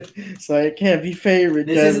So it can't be favorite,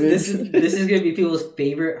 This is Kevin. gonna be people's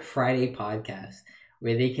favorite Friday podcast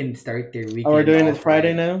where they can start their Oh, we're weekend doing it off Friday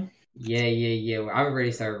right. now? Yeah. Well, I've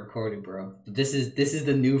already started recording, bro. This is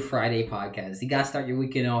the new Friday podcast. You gotta start your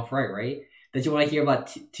weekend off right, right? Don't you want to hear about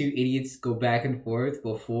two idiots go back and forth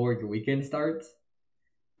before your weekend starts?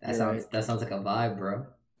 That You're sounds right. that sounds like a vibe, bro.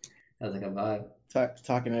 Sounds like a vibe.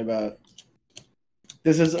 Talking about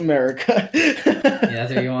this is America. Yeah,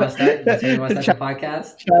 that's where you want to start. That's where you want to start the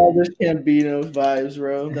podcast. Childish Gambino vibes,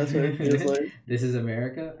 bro. That's what it feels like. This is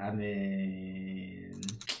America. I mean,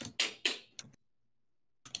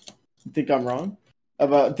 You think I'm wrong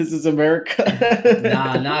about this is nah,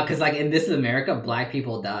 America? nah. Cause like in This Is America, black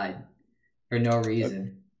people died for no Okay.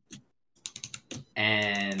 reason,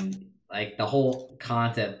 and like the whole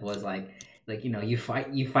concept was like you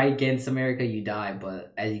fight against America, you die.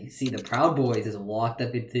 But as you see, the Proud Boys just walked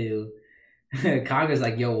up into Congress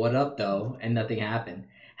like, "Yo, what up, though?" and nothing happened.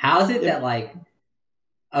 How is it Yep. that like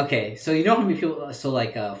okay, so you know how many people? So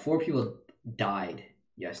like, four people died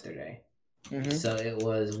yesterday. Mm-hmm. So it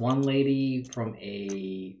was one lady from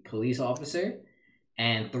a police officer,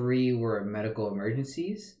 and three were medical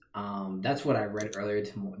emergencies. That's what I read earlier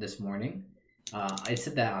this morning. I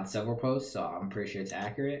said that on several posts, so I'm pretty sure it's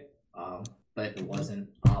accurate. But if it wasn't,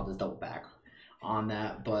 I'll just double back on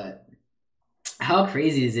that. But how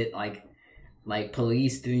crazy is it? Like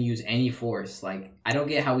police didn't use any force. Like I don't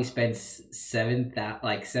get how we spend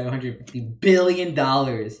 $750 billion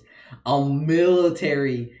on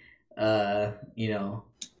military, you know,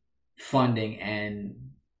 funding, and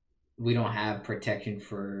we don't have protection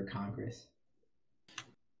for Congress.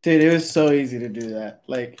 Dude, it was so easy to do that.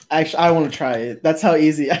 Like, actually, I want to try it. That's how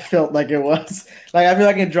easy I felt like it was. Like, I feel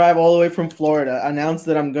like I can drive all the way from Florida, announce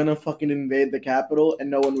that I'm gonna fucking invade the Capitol, and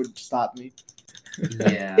no one would stop me.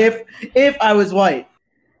 Yeah, if I was white,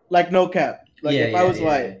 like no cap. Like yeah, if I yeah, was yeah,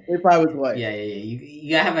 white, if I was white. yeah.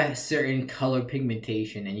 You gotta have a certain color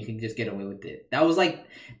pigmentation, and you can just get away with it. That was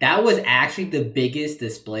actually the biggest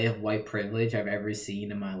display of white privilege I've ever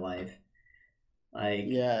seen in my life. Like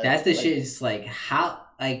Yeah, that's the like shit. It's like how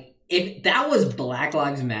like if that was Black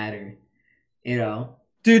Lives Matter, you know?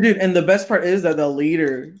 dude, and the best part is that the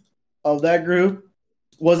leader of that group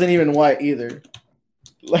wasn't even white either.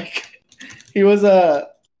 Like he was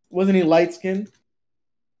wasn't he light skinned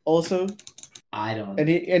also? I don't.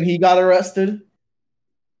 And he got arrested.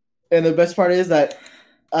 And the best part is that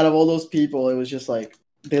out of all those people, it was just like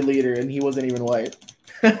the leader, and he wasn't even white.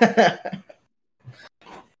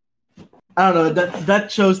 I don't know.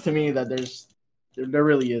 That shows to me that there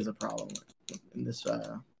really is a problem in this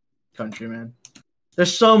country, man.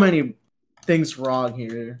 There's so many things wrong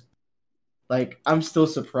here. Like I'm still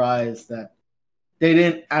surprised that they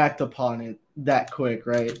didn't act upon it that quick,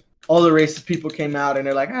 right? All the racist people came out and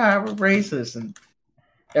they're like, we're racist, and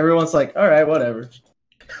everyone's like, all right, whatever.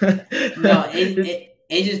 No,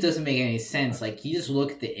 it just doesn't make any sense. Like you just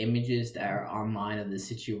look at the images that are online of the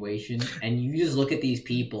situation, and you just look at these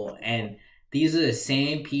people, and these are the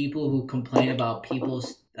same people who complain about people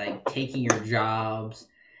like taking your jobs.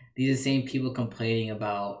 These are the same people complaining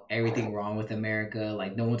about everything wrong with America.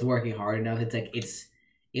 Like no one's working hard enough.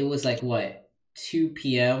 It was like what 2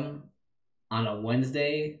 p.m. on a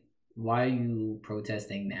Wednesday. Why are you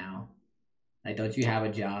protesting now? Like, don't you have a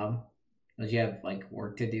job? Don't you have like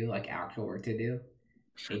work to do, like actual work to do?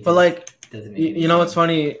 It But just like, doesn't make any you know what's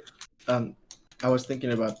sense. funny? I was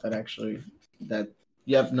thinking about that actually. That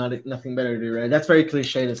you have nothing better to do, right? That's very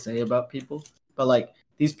cliche to say about people, but like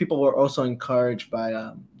these people were also encouraged by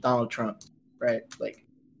Donald Trump, right? Like,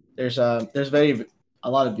 there's very a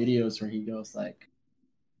lot of videos where he goes like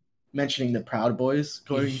mentioning the Proud Boys,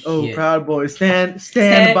 going, "Oh, Yeah. Proud Boys, stand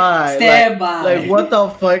by!" Stand Like by. what the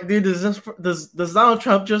fuck, dude? Does Donald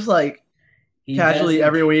Trump just like He casually doesn't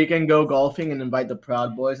every weekend go golfing and invite the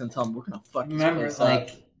Proud Boys and tell them we're gonna fuck this remember place up?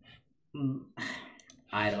 like mm,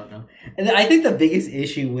 I don't know. And I think the biggest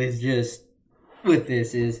issue with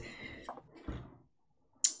this is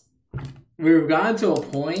we've gotten to a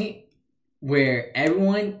point where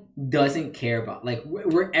everyone doesn't care about like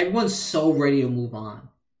we're everyone's so ready to move on.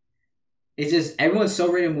 It's just everyone's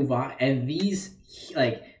so ready to move on, and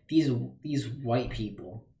like these white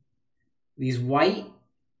people, these white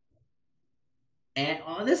and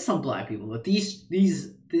there's some black people, but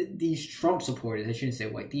these Trump supporters, I shouldn't say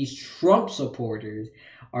white, these Trump supporters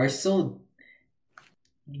are so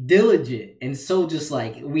diligent and so just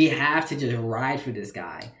like we have to just ride for this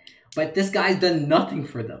guy. But this guy's done nothing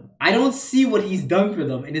for them. I don't see what he's done for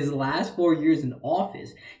them in his last 4 years in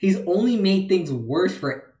office. He's only made things worse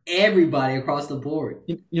for everybody across the board.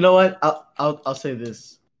 You know what? I'll say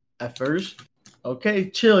this. At first, okay,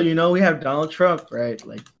 chill. We have Donald Trump, right?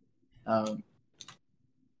 Like, um,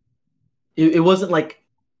 it wasn't like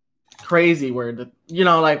crazy where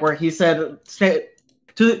like where he said it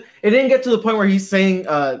didn't get to the point where he's saying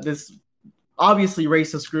this obviously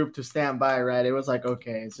racist group to stand by, right? It was like,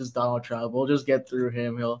 okay, it's just Donald Trump. We'll just get through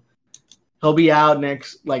him. He'll be out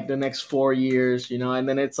the next 4 years, and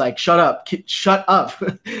then it's like, shut up,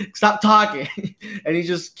 stop talking. And he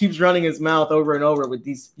just keeps running his mouth over and over with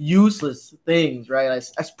these useless things, right?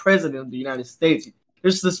 As president of the United States,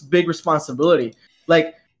 there's this big responsibility.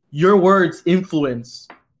 Like, your words influence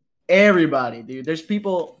everybody, dude. There's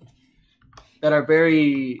people that are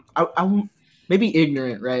very, maybe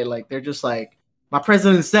ignorant, right? Like, they're just like, my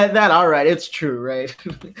president said that, all right, it's true, right?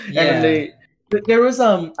 Yeah. And there was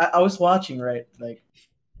I was watching, right? Like,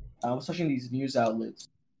 I was watching these news outlets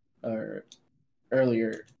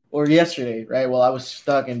earlier or yesterday, right? While I was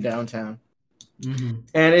stuck in downtown. Mm-hmm.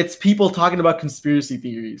 And it's people talking about conspiracy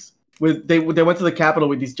theories. They went to the Capitol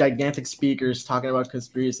with these gigantic speakers talking about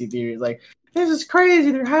conspiracy theories, like, this is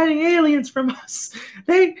crazy. They're hiding aliens from us.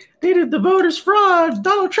 They did the voters fraud.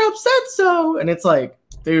 Donald Trump said so. And it's like,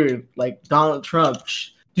 dude, like, Donald Trump,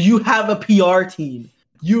 do you have a PR team?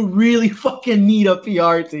 You really fucking need a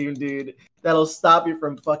PR team, dude, that'll stop you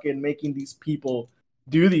from fucking making these people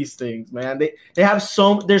do these things, man. They have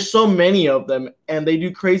there's so many of them, and they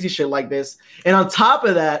do crazy shit like this. And on top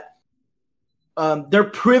of that, they're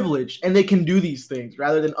privileged and they can do these things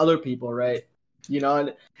rather than other people, right?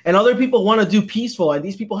 And other people want to do peaceful, and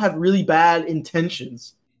these people have really bad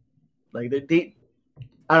intentions. Like, they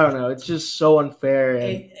I don't know. It's just so unfair.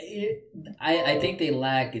 I think they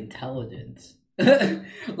lack intelligence.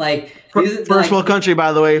 Like, first world country,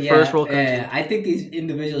 by the way. Yeah, first world country. Yeah, I think these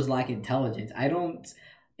individuals lack intelligence.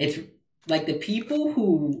 It's like the people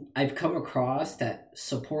who I've come across that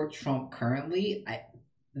support Trump currently,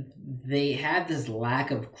 they have this lack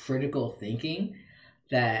of critical thinking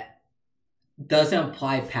that doesn't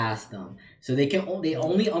apply past them. So they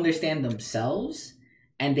only understand themselves,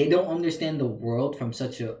 and they don't understand the world from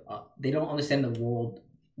such a they don't understand the world.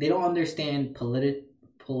 They don't understand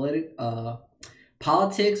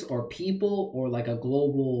politics or people or like a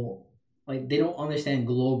global, like, they don't understand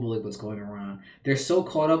globally what's going around. They're so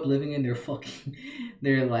caught up living in their fucking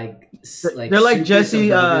they're like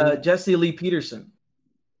Jesse Lee Peterson.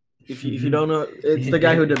 If you don't know, it's the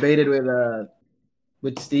guy who debated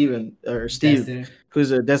with Steve, Destiny.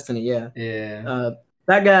 Who's a Destiny, yeah. Yeah.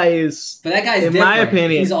 That guy is, but that guy's in different. my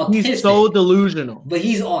opinion, he's so delusional. But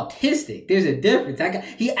he's autistic. There's a difference. That guy,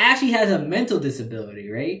 he actually has a mental disability,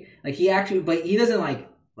 right? Like, but he doesn't like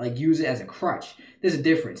use it as a crutch. There's a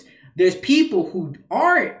difference. There's people who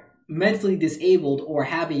aren't mentally disabled or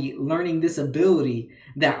have a learning disability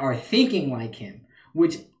that are thinking like him,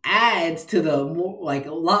 which adds to the a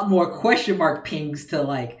lot more question mark pings to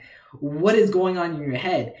like what is going on in your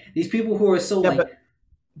head. These people who are so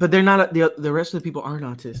but they're not, the rest of the people aren't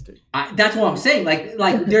autistic. That's what I'm saying. Like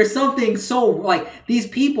there's something so, like, these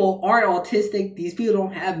people aren't autistic. These people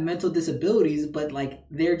don't have mental disabilities, but like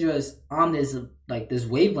they're just on this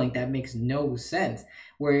wavelength that makes no sense.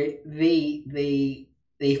 Where they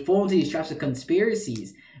fall into these traps of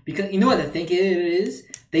conspiracies because, you know what I think it is?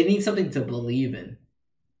 They need something to believe in.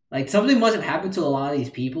 Like, something must have happened to a lot of these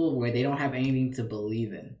people where they don't have anything to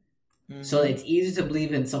believe in. So it's easy to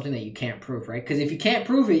believe in something that you can't prove, right? Because if you can't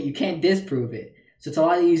prove it, you can't disprove it. So it's a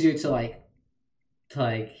lot easier to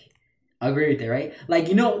agree with it, right?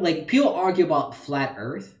 Like, people argue about flat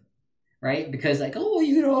Earth, right? Because like, oh,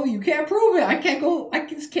 you can't prove it. I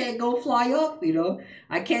just can't go fly up,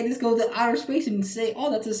 I can't just go to outer space and say,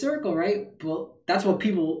 oh, that's a circle, right? Well, that's what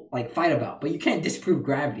people like fight about. But you can't disprove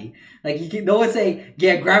gravity. Like, no one say,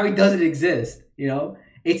 yeah, gravity doesn't exist.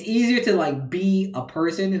 It's easier to like be a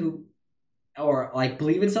person who, or like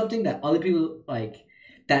believe in something that other people like,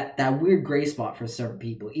 that weird gray spot for certain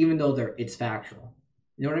people, even though it's factual.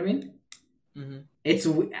 You know what I mean? Mm-hmm. It's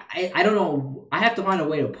I don't know. I have to find a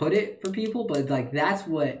way to put it for people, but like that's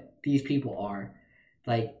what these people are.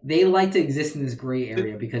 Like, they like to exist in this gray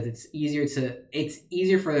area because it's easier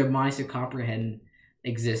for their minds to comprehend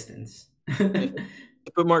existence. To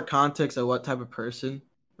put more context on what type of person,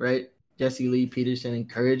 right, Jesse Lee Peterson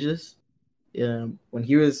encourages. When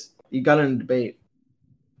he got in a debate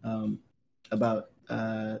about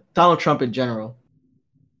Donald Trump in general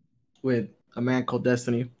with a man called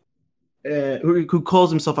Destiny, who calls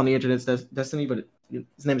himself on the internet Destiny, but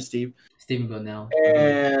his name is Steve. Stephen Bonnell.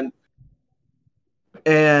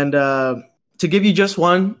 And to give you just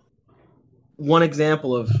one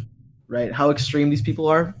example of, right, how extreme these people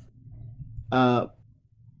are,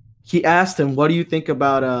 he asked him, what do you think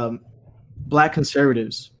about black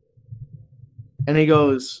conservatives? And he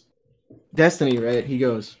goes, Destiny, right? He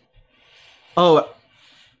goes, oh,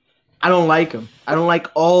 I don't like him. I don't like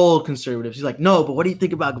all conservatives. He's like, no, but what do you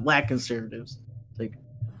think about black conservatives? It's like,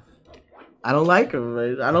 I don't like them.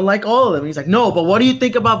 Right? I don't like all of them. He's like, no, but what do you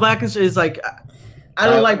think about black conservatives? It's like, I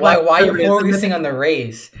don't like black why are you conservatives. focusing on the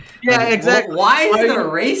race? Yeah, Like, exactly. Why is the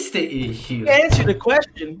race the issue? He answered the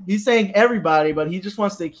question. He's saying everybody, but he just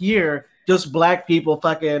wants to hear just black people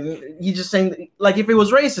fucking. He's just saying, like, if it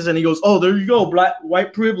was racist, and he goes, oh, there you go, black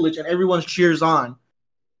white privilege, and everyone cheers on.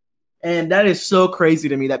 And that is so crazy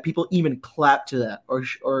to me that people even clap to that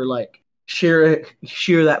or like cheer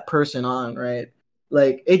that person on, right?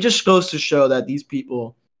 Like, it just goes to show that these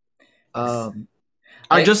people are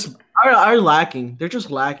lacking. They're just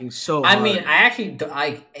lacking so hard. I mean, I actually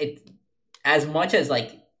like it as much as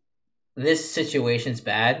like this situation's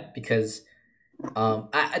bad because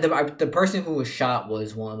the person who was shot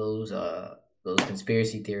was one of those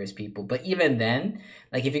conspiracy theorist people. But even then,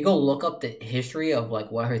 like if you go look up the history of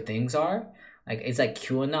like what her things are, like it's like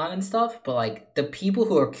QAnon and stuff. But like the people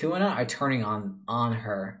who are QAnon are turning on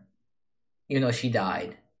her, even though she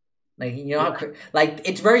died. Like you know how like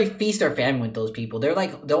it's very feast or famine with those people. They're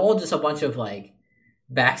all just a bunch of like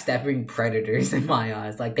backstabbing predators in my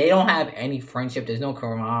eyes. Like they don't have any friendship. There's no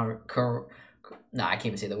no, I can't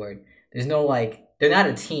even say the word. There's no like they're not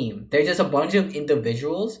a team. They're just a bunch of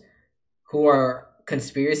individuals who are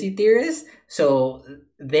conspiracy theorists. So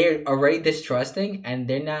they're already distrusting, and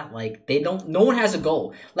they're not like no one has a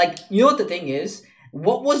goal. Like you know what the thing is?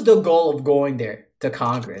 What was the goal of going there to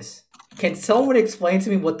Congress? Can someone explain to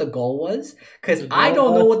me what the goal was? Because I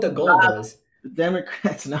don't know what the goal was. The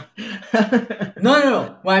Democrats, no.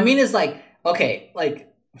 No. What I mean is like, okay,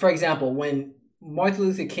 like for example, when Martin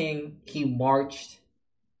Luther King, he marched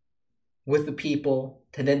with the people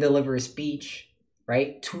to then deliver a speech,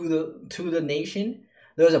 right, to the nation.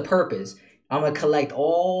 There was a purpose. I'm gonna collect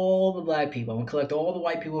all the black people. I'm gonna collect all the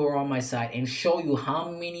white people who are on my side and show you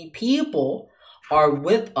how many people are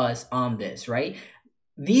with us on this, right?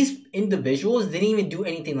 These individuals didn't even do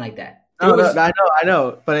anything like that. No, I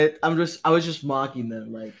know, but I was just mocking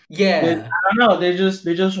them, like yeah. I don't know. They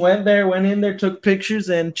just went in there, took pictures,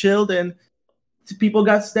 and chilled, and people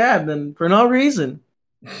got stabbed, and for no reason.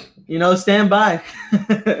 You know, stand by.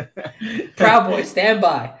 Proud Boys, stand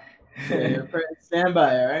by. Yeah, stand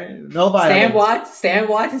by, all right? No violence. Stand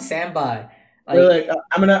watch, and stand by. Like,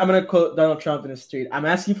 I'm gonna quote Donald Trump in his tweet. I'm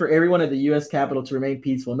asking for everyone at the U.S. Capitol to remain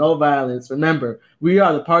peaceful, no violence. Remember, we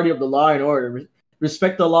are the party of the law and order.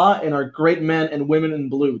 Respect the law and our great men and women in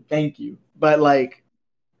blue. Thank you. But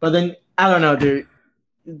then I don't know, dude.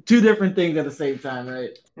 Two different things at the same time,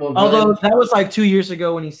 right? Well, although that was like 2 years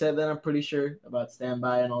ago when he said that, I'm pretty sure about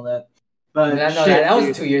standby and all that. But that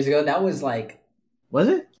was 2 years ago. That was like, was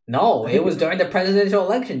it? No, it was during the presidential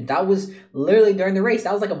election. That was literally during the race.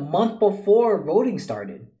 That was like a month before voting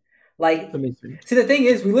started. Like, let me see. The thing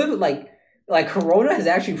is, we live with like Corona has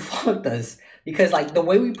actually fucked us because like the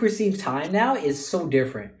way we perceive time now is so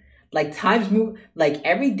different. Like times move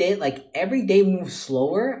every day moves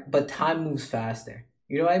slower, but time moves faster.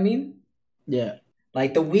 You know what I mean? Yeah.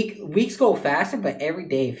 Like the weeks go faster, but every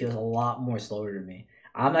day feels a lot more slower to me.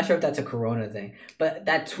 I'm not sure if that's a Corona thing, but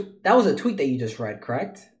that was a tweet that you just read,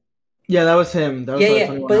 correct? Yeah, that was him. That was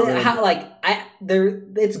yeah. But how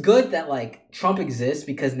it's good that like Trump exists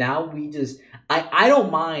because now I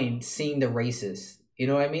don't mind seeing the racist. You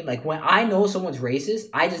know what I mean? Like when I know someone's racist,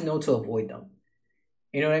 I just know to avoid them.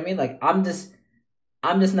 You know what I mean? Like I'm just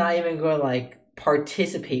not even going to like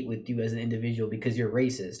participate with you as an individual because you're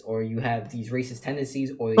racist or you have these racist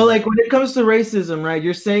tendencies or. But like when it comes to racism, right?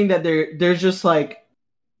 You're saying that they're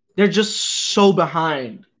just so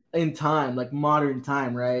behind in time, like modern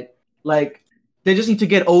time, right? Like they just need to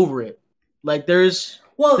get over it. Like the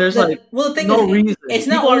thing no is, reason. It's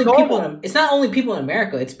not only people. It's not only people in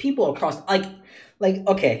America. It's people across. Like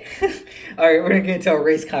okay, all right. We're gonna get into a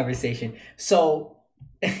race conversation. So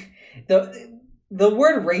the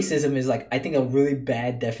word racism is like I think a really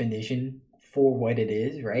bad definition for what it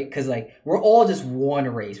is, right? Because like we're all just one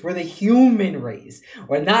race. We're the human race.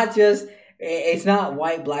 We're not just. It's not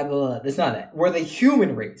white, blah, blah, blah. It's not that. We're the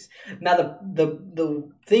human race. Now, the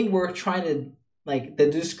thing we're trying to, like, the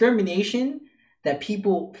discrimination that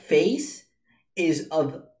people face is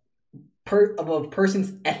of a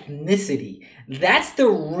person's ethnicity. That's the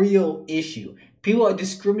real issue. People are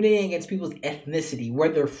discriminating against people's ethnicity, where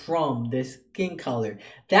they're from, their skin color.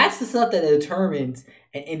 That's the stuff that determines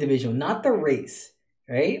an individual, not the race,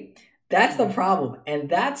 right? That's the problem. And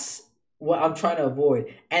that's what I'm trying to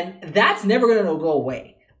avoid. And that's never going to go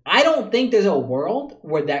away. I don't think there's a world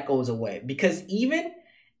where that goes away. Because even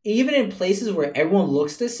in places where everyone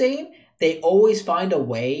looks the same, they always find a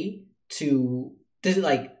way to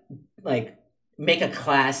like make a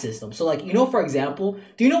class system. So like, for example,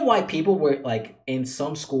 do you know why people were like in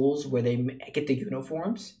some schools where they get the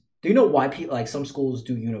uniforms? Do you know why people like some schools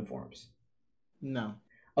do uniforms? No.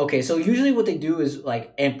 Okay, so usually what they do is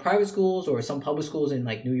like in private schools or some public schools in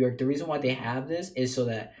like New York, the reason why they have this is so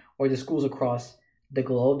that, or the schools across the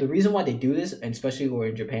globe, the reason why they do this, and especially or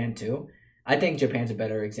in Japan too, I think Japan's a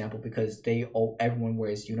better example because everyone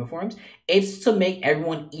wears uniforms. It's to make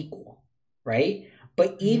everyone equal, right?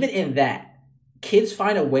 But even in that, kids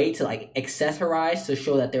find a way to like accessorize to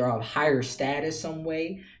show that they're of higher status some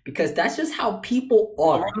way because that's just how people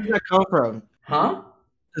are. Where does that come from? Huh?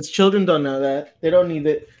 Because children don't know that. They don't need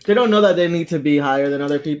it. They don't know that they need to be higher than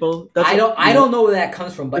other people. I don't know where that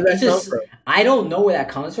comes from, but it's just I don't know where that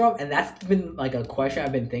comes from, and that's been like a question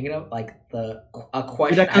I've been thinking of, like a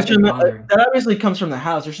question that obviously comes from the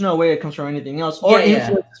house. There's no way it comes from anything else, or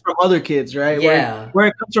influences from other kids, right? Yeah, where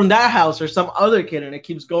it comes from that house or some other kid, and it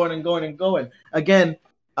keeps going and going and going. Again,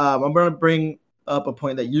 I'm gonna bring up a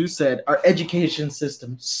point that you said. Our education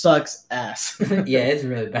system sucks ass. Yeah, it's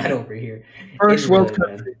really bad over here. First world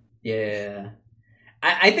country. Yeah,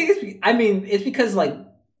 I think it's because like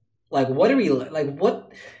what are we like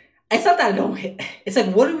what? It's not that I don't. It's like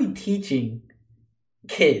what are we teaching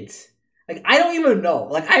kids? Like I don't even know.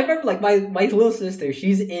 Like I remember like my little sister.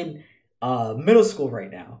 She's in middle school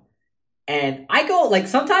right now, and I go like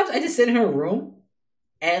sometimes I just sit in her room.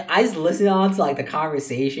 And I just listen on to like the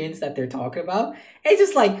conversations that they're talking about. And it's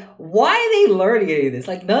just like, why are they learning any of this?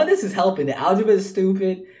 Like none of this is helping. The algebra is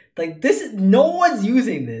stupid. Like no one's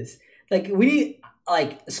using this. Like we need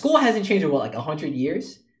school hasn't changed in what, like 100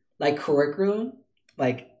 years? Like curriculum?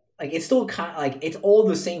 Like it's still kind of like it's all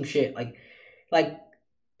the same shit. Like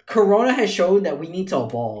Corona has shown that we need to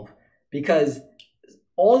evolve because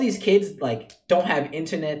all these kids like don't have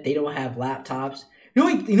internet, they don't have laptops. You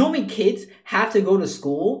know how many kids have to go to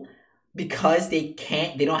school because they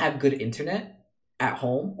don't have good internet at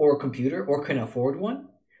home or a computer or can afford one?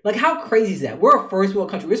 Like, how crazy is that? We're a first world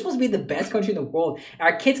country. We're supposed to be the best country in the world.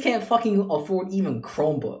 Our kids can't fucking afford even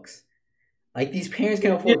Chromebooks. Like, these parents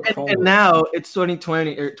can't afford Chromebooks. And now it's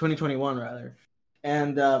 2020 or 2021 rather.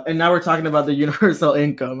 And now we're talking about the universal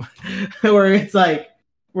income where it's like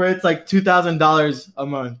 $2,000 a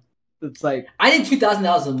month. It's like, I think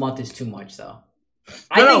 $2,000 a month is too much though.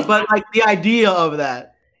 But like the idea of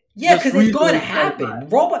that. Yeah, because it's going to happen.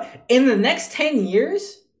 Robot in the next 10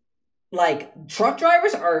 years, like truck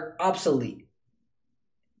drivers are obsolete.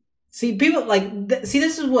 See, people this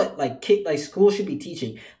is what school should be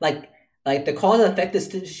teaching, like the cause and effect of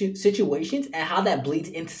situations and how that bleeds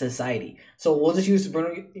into society. So we'll just use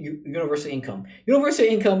universal income. Universal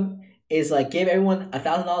income is like give everyone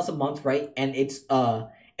 $1,000 a month, right? And it's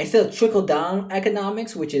instead of trickle down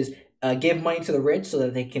economics, which is give money to the rich so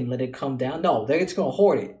that they can let it come down. No, they're just gonna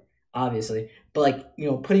hoard it, obviously. But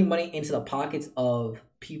putting money into the pockets of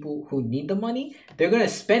people who need the money, they're gonna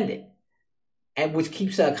spend it, and which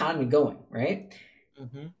keeps the economy going, right?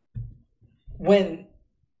 Mm-hmm. When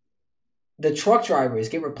the truck drivers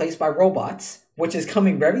get replaced by robots, which is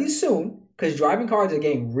coming very soon, because driving cars are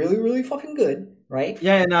getting really, really fucking good, right?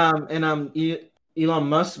 Yeah, and Elon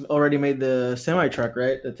Musk already made the semi truck,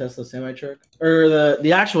 right? The Tesla semi truck, or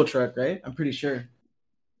the actual truck, right? I'm pretty sure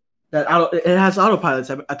that it has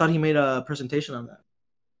autopilots. I thought he made a presentation on that.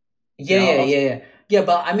 Yeah.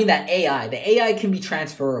 But I mean the AI can be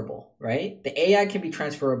transferable, right? The AI can be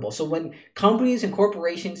transferable. So when companies and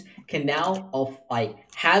corporations can now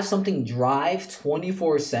have something drive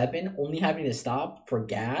 24/7, only having to stop for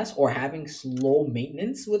gas or having slow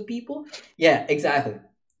maintenance with people. Yeah, exactly.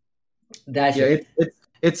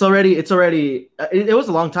 It's already it was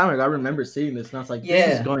a long time ago. I remember seeing this and I was like,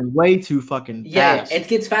 this is going way too fucking fast. It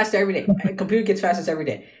gets faster every day. Computer gets faster every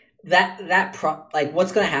day.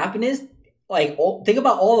 What's gonna happen is think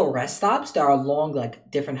about all the rest stops that are along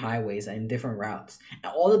like different highways and different routes,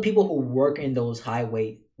 and all the people who work in those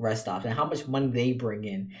highway rest stops and how much money they bring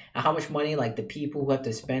in and how much money like the people who have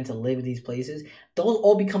to spend to live in these places, those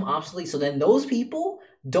all become obsolete. So then those people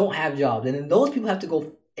don't have jobs, and then those people have to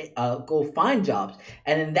go find jobs,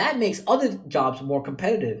 and then that makes other jobs more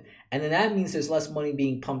competitive, and then that means there's less money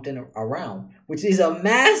being pumped in around, which is a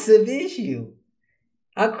massive issue.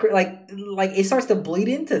 It starts to bleed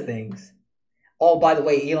into things. Oh, by the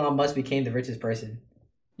way, Elon Musk became the richest person.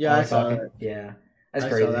 Yeah, I saw that. Yeah, that's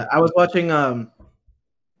crazy. I was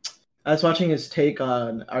watching his take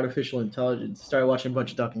on artificial intelligence. Started watching a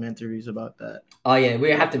bunch of documentaries about that. Oh yeah, we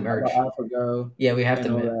have to merge. AlphaGo. Yeah, we have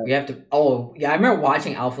to. We have to. Oh yeah, I remember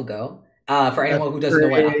watching AlphaGo. For anyone who doesn't know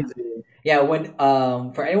what, Yeah, when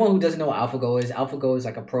for anyone who doesn't know what AlphaGo is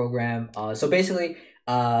like a program. So basically,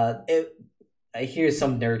 here's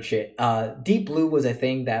some nerd shit. Deep Blue was a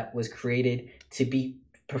thing that was created to beat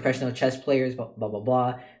professional chess players. Blah blah blah.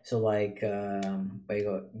 Blah. So like, where you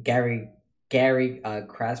go, Gary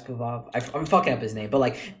Kasparov. I'm fucking up his name, but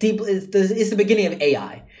like Deep is it's the beginning of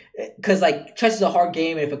AI, because like chess is a hard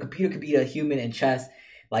game, and if a computer could beat a human in chess,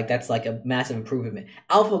 like that's like a massive improvement.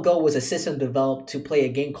 AlphaGo was a system developed to play a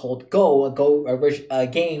game called Go, a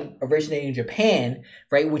game originating in Japan,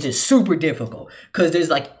 right? Which is super difficult because there's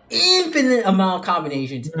like infinite amount of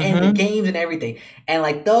combinations and the games and everything. And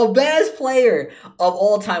like the best player of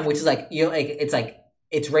all time, which is like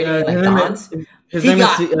it's rated in like Don's. His name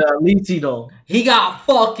is Lee Sedol. He got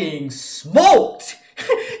fucking smoked.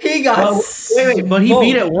 He got wait, but he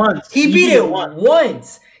beat it once. He beat it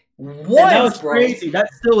once. That was crazy.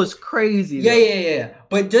 That still was crazy. Yeah.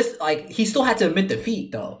 But just like he still had to admit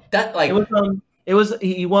defeat though. That like it was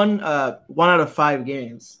he won 1 out of 5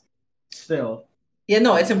 games. Still. Yeah,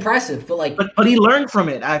 no, it's impressive, but like but he learned from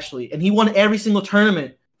it actually, and he won every single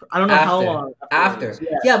tournament. I don't know how long after.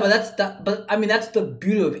 Yeah, but I mean that's the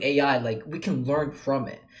beauty of AI. Like we can learn from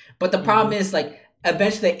it. But the problem is like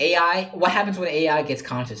eventually AI. What happens when AI gets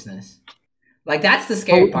consciousness? Like that's the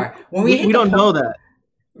scary part. When we don't know that.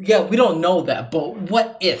 Yeah, we don't know that, but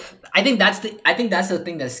what if? I think that's the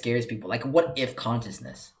thing that scares people. Like, what if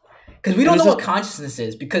consciousness? Because we don't know what consciousness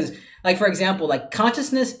is. Because, like, for example, like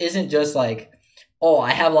consciousness isn't just like, oh,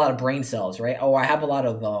 I have a lot of brain cells, right? Oh, I have a lot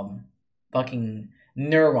of fucking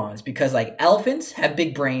neurons. Because like elephants have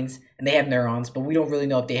big brains and they have neurons, but we don't really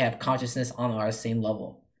know if they have consciousness on our same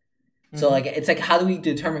level. So like, it's like, how do we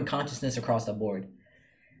determine consciousness across the board?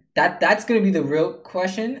 That's gonna be the real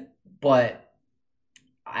question, but.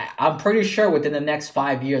 I'm pretty sure within the next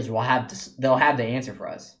 5 years they'll have the answer for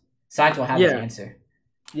us. Science will have the answer.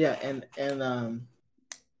 Yeah, and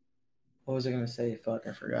what was I gonna say? Fuck,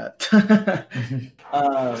 I forgot.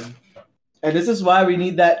 And this is why we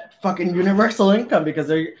need that fucking universal income, because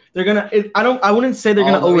they're gonna. I wouldn't say they're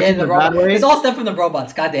gonna overtake the bad way. It's all stuff from the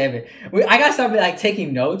robots. God damn it! I gotta start like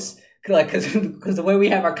taking notes, because the way we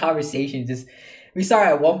have our conversations is we start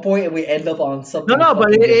at one point and we end up on something. No,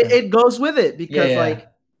 but it goes with it because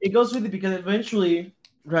it goes with it because eventually,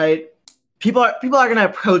 right? People are gonna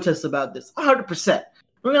protest about this 100%.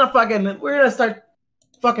 We're gonna start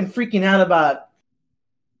fucking freaking out about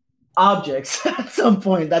objects at some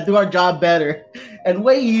point that do our job better and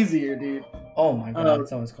way easier, dude. Oh my god,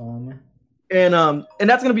 someone's calling me. And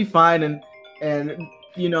that's gonna be fine, and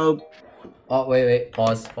you know. Oh wait,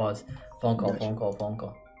 pause. Phone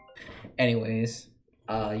call. Anyways,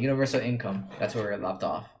 universal income. That's where we left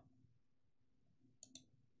off.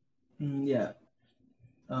 Yeah.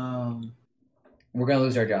 We're gonna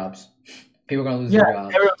lose our jobs. People are gonna lose their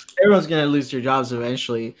jobs. Everyone's gonna lose their jobs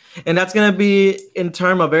eventually, and that's gonna be in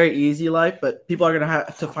term a very easy life. But people are gonna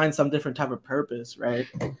have to find some different type of purpose, right?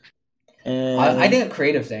 And I think a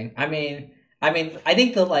creative thing. I mean, I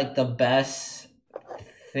think the best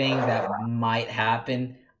thing that might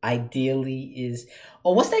happen ideally is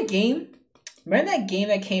what's that game? Remember that game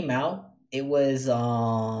that came out? It was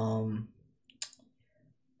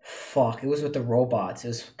it was with the robots. It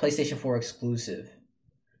was PlayStation 4 exclusive.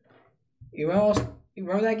 You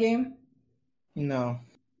remember that game? No.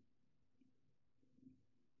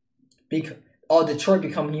 Detroit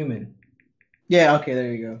Become Human. Yeah, okay,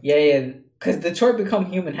 there you go. Yeah. Because Detroit Become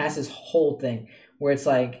Human has this whole thing where it's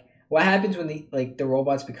like, what happens when the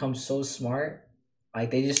robots become so smart?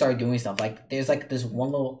 Like they just start doing stuff. Like there's like this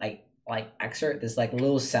one little like excerpt, this like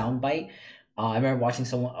little sound bite. I remember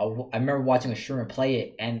watching a streamer play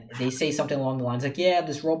it, and they say something along the lines like, "Yeah,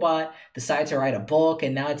 this robot decided to write a book,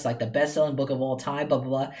 and now it's like the best-selling book of all time." Blah blah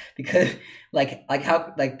blah. Because like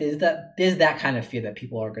how there's that kind of fear that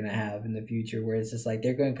people are gonna have in the future, where it's just like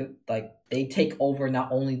they're going to they take over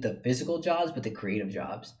not only the physical jobs but the creative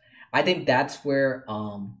jobs. I think that's where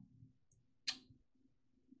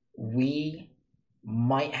we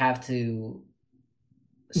might have to.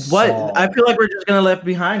 What I feel like we're just gonna left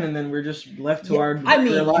behind, and then we're just left to our. I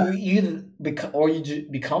mean, you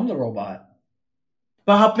become the robot.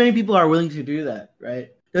 But how many people are willing to do that, right?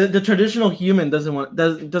 The traditional human doesn't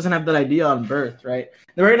have that idea on birth, right?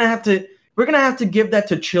 We're gonna have to give that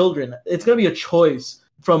to children. It's gonna be a choice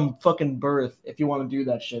from fucking birth if you want to do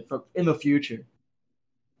that shit in the future.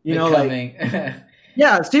 You know, like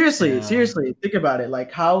yeah, seriously, think about it.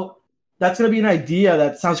 Like how. That's gonna be an idea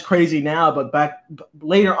that sounds crazy now, but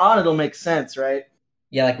later on it'll make sense, right?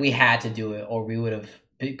 Yeah, like we had to do it, or we would have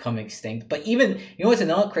become extinct. But even what's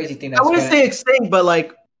another crazy thing? That's I wouldn't say extinct, but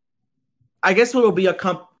like, I guess it will be a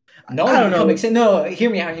No, I don't know. Extinct. No,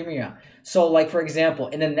 hear me out. So, like, for example,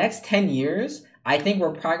 in the next 10 years, I think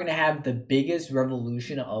we're probably going to have the biggest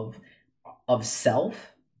revolution of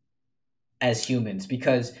self as humans,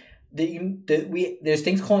 because there's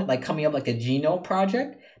things coming up like the Genome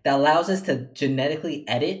Project that allows us to genetically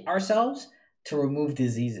edit ourselves to remove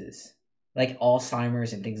diseases like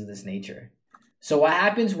Alzheimer's and things of this nature. So what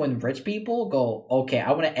happens when rich people go, okay,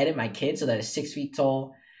 I want to edit my kid so that it's 6 feet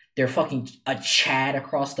tall, they're fucking a Chad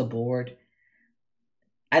across the board.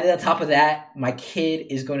 And then on top of that, my kid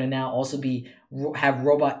is going to now also have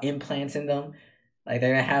robot implants in them. Like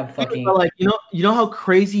they're gonna have fucking like you know how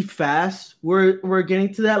crazy fast we're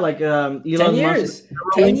getting to that. Like Elon 10 years,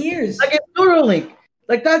 Musk, 10 years. Like it's Neuralink.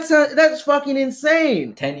 Like that's fucking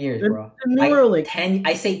insane. 10 years, bro. Neuralink.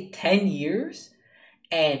 I say 10 years,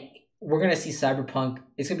 and we're gonna see Cyberpunk.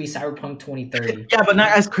 It's gonna be Cyberpunk 2030. Yeah, but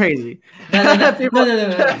not as crazy. No. I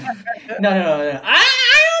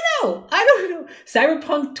don't know.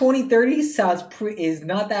 Cyberpunk 2030 is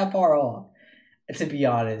not that far off, to be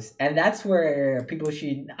honest. And that's where people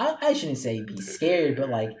should, I shouldn't say be scared, but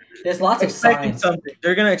like there's lots of signs. Something.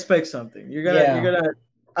 They're gonna expect something. You're gonna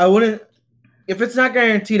I wouldn't, if it's not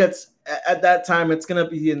guaranteed at that time, it's gonna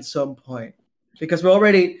be in some point. Because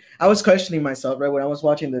I was questioning myself, right, when I was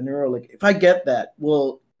watching the Neuralink. If I get that,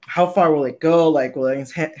 how far will it go? Like, will it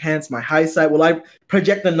enhance my eyesight? Will I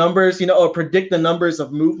project the numbers, or predict the numbers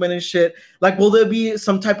of movement and shit? Like, will there be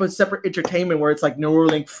some type of separate entertainment where it's like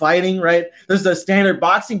Neuralink fighting, right? There's the standard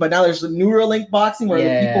boxing, but now there's the Neuralink boxing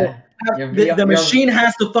where the machine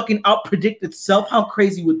has to fucking out-predict itself. How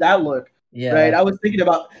crazy would that look? Yeah. Right? I was thinking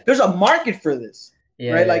about, there's a market for this.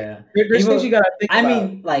 Yeah, right? Like, there's things you gotta think about. I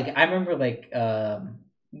mean, like, I remember, like,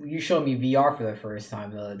 you showed me VR for the first time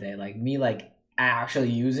the other day. Like, me, like, actually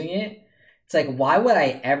using it, it's like, why would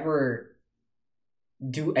I ever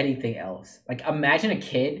do anything else? Like, imagine a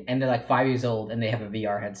kid and they're like 5 years old and they have a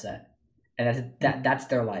VR headset, and that's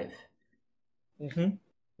their life. Mm-hmm.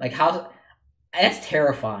 Like, that's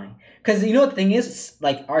terrifying. Because the thing is,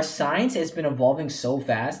 like, our science has been evolving so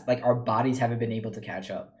fast, like our bodies haven't been able to catch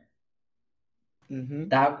up. Mm-hmm.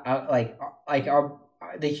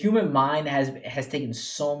 The human mind has taken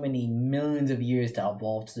so many millions of years to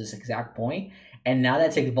evolve to this exact point, and now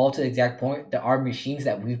that's evolved to the exact point that our machines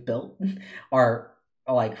that we've built are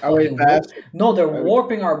like fucking they're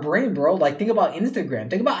warping our brain, bro. Like, think about Instagram.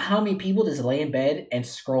 Think about how many people just lay in bed and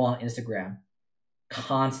scroll on Instagram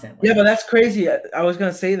constantly. Yeah, but that's crazy. I was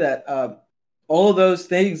gonna say that all of those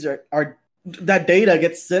things are that data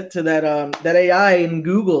gets sent to that AI in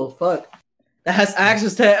Google. Fuck. That has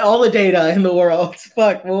access to all the data in the world.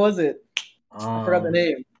 Fuck, what was it? I forgot the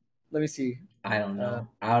name. Let me see. I don't know.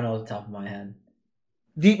 I don't know off the top of my head.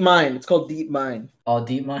 DeepMind. It's called DeepMind. Oh,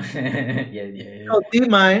 DeepMind. yeah. It's called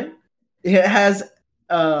DeepMind. It has.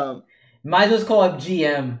 Might as well call it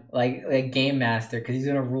GM, like Game Master, because he's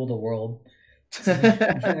gonna rule the world.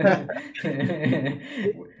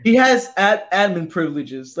 He has admin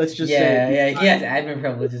privileges. Let's just say. He has admin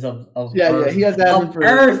privileges of Earth. Yeah, he has admin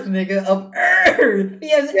privileges. Earth, nigga, of Earth. He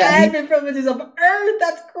has admin privileges of Earth.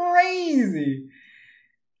 That's crazy.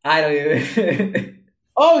 I don't even.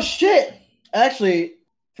 Oh shit! Actually,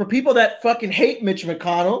 for people that fucking hate Mitch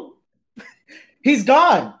McConnell, he's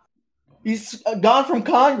gone. He's gone from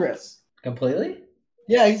Congress completely.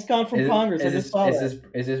 Yeah, he's gone from Congress. Is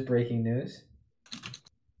this breaking news?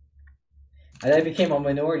 I became a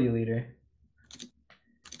minority leader.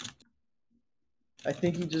 I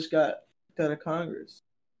think he just got out of Congress.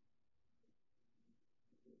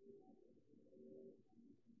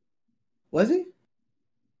 Was he?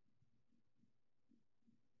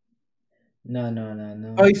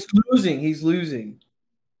 No. Oh, he's losing.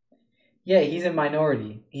 Yeah, he's a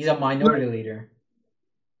minority. He's a minority leader.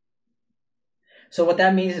 So what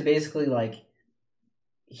that means is basically like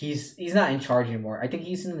he's not in charge anymore. I think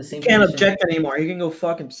he's in the same. He can't object anymore. He can go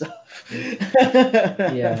fuck himself.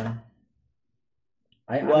 Yeah.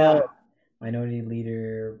 Wow. Minority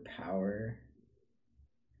leader power.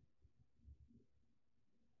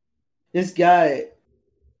 This guy.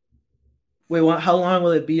 Wait, how long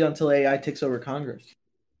will it be until AI takes over Congress?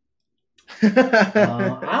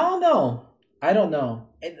 I don't know.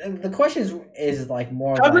 The question is like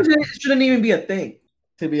more. Congress shouldn't even be a thing,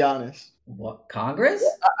 to be honest. What, Congress?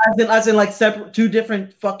 As in like separate, two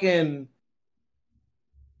different fucking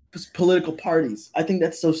political parties. I think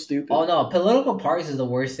that's so stupid. Oh no, political parties is the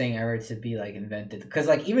worst thing ever to be like invented. Because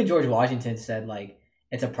like even George Washington said like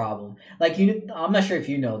it's a problem. Like I'm not sure if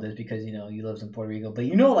you know this because you lived in Puerto Rico, but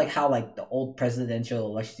like how like the old presidential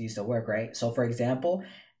elections used to work, right? So for example,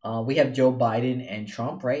 we have Joe Biden and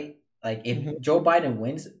Trump, right? Like if Joe Biden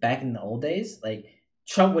wins back in the old days, like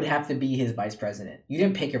Trump would have to be his vice president. You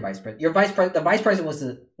didn't pick your vice president. The vice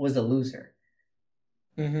president was the loser.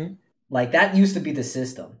 Mm-hmm. Like that used to be the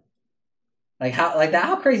system. Like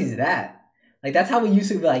how crazy is that? Like that's how we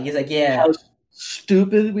used to be. Like he's like, yeah, How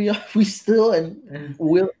stupid we are. We still and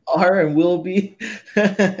will be.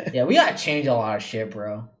 yeah, we gotta change a lot of shit,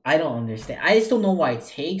 bro. I don't understand. I just don't know why it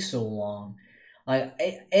takes so long. Like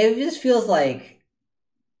it just feels like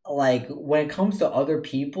when it comes to other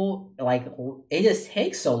people, like it just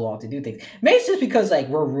takes so long to do things. Maybe it's just because like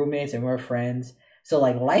we're roommates and we're friends, so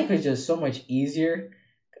like life is just so much easier.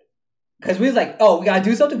 Because we was like, oh, we gotta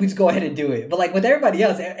do something, we just go ahead and do it. But like with everybody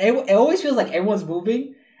else, it always feels like everyone's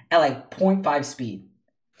moving at like 0.5 speed.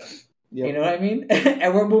 Yep. You know what I mean?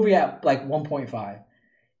 And we're moving at like 1.5.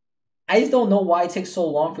 I just don't know why it takes so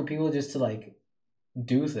long for people just to like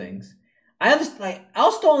do things. I understand. Like, I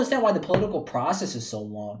also don't understand why the political process is so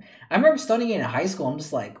long. I remember studying it in high school. I'm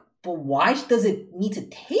just like, but why does it need to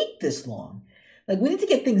take this long? Like, we need to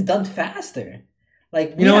get things done faster.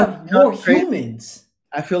 Like, we have more humans.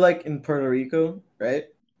 I feel like in Puerto Rico, right?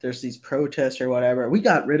 There's these protests or whatever. We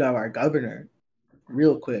got rid of our governor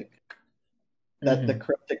real quick. That the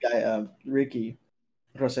corrupted guy, Ricky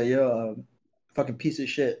Rosselló, fucking piece of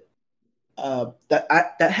shit.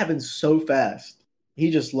 That happened so fast.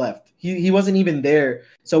 He just left. He wasn't even there.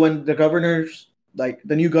 So when the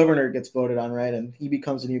the new governor gets voted on, right, and he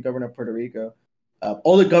becomes the new governor of Puerto Rico,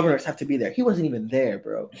 all the governors have to be there. He wasn't even there,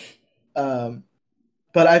 bro.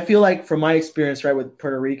 But I feel like from my experience, right, with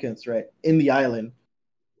Puerto Ricans, right, in the island,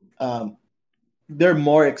 they're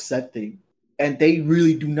more accepting, and they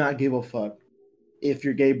really do not give a fuck if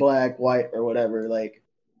you're gay, black, white, or whatever. Like,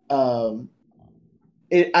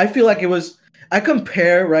 I feel like I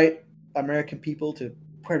compare, right, American people to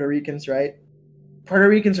Puerto Ricans, right? Puerto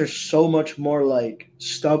Ricans are so much more like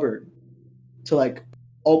stubborn to like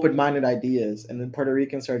open-minded ideas, and then Puerto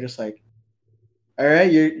Ricans are just like, all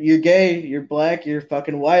right, you're gay, you're black, you're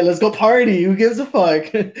fucking white. Let's go party. Who gives a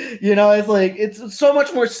fuck? It's like it's so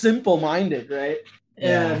much more simple-minded, right?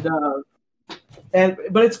 Yeah.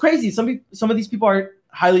 But it's crazy. Some of these people are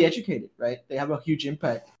highly educated, right? They have a huge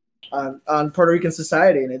impact on Puerto Rican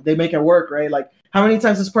society, and they make it work, right? Like how many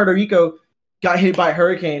times has Puerto Rico got hit by a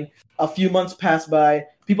hurricane? A few months pass by.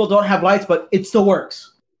 People don't have lights, but it still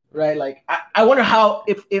works, right? Like I wonder how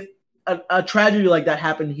if a tragedy like that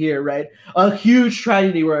happened here, right? A huge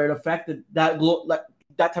tragedy where it affected that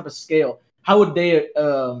type of scale. How would they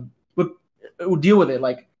would deal with it?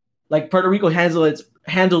 Like Puerto Rico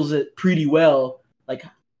handles it pretty well. Like,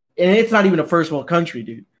 and it's not even a first world country,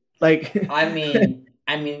 dude. Like, I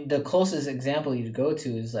mean, the closest example you'd go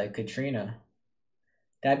to is like Katrina.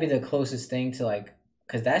 That'd be the closest thing to like,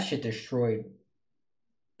 because that shit destroyed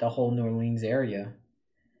the whole New Orleans area.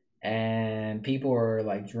 And people were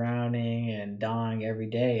like drowning and dying every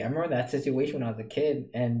day. I remember that situation when I was a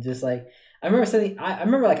kid, and just like I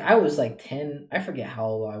remember like I was like 10. I forget how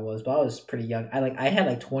old I was, but I was pretty young. I had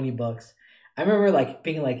like $20. I remember like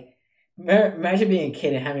being like, imagine being a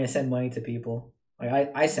kid and having to send money to people.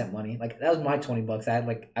 Like I sent money. Like that was my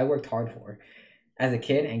 $20. I worked hard for as a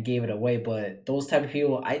kid and gave it away. But those type of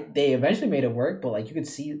people, they eventually made it work. But like you could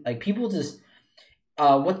see, like people just.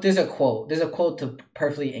 There's a quote to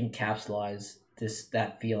perfectly encapsulate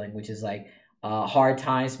that feeling, which is like hard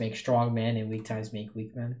times make strong men and weak times make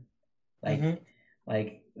weak men.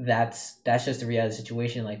 Like that's just the reality of the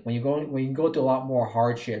situation. Like when you go through a lot more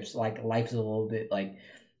hardships, like life is a little bit like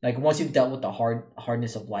once you've dealt with the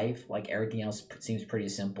hardness of life, like everything else seems pretty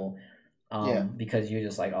simple. Because you're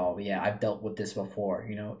just like, oh yeah, I've dealt with this before.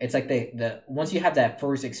 It's like the once you have that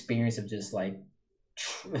first experience of just like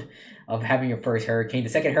of having your first hurricane, the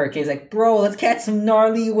second hurricane is like, bro, let's catch some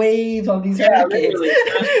gnarly waves on these hurricanes.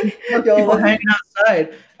 Really. People hanging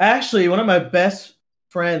outside. Actually, one of my best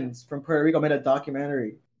friends from Puerto Rico made a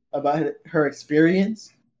documentary about her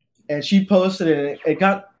experience, and she posted it. It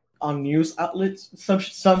got on news outlets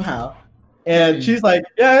somehow, and she's like,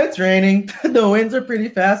 "Yeah, it's raining. The winds are pretty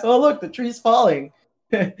fast. Oh, look, the tree's falling.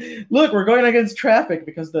 Look, we're going against traffic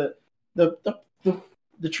because the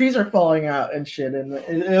trees are falling out and shit." And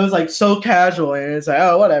it was like so casual, and it's like,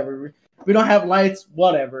 oh, whatever. We don't have lights,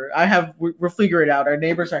 whatever. We're figuring it out. Our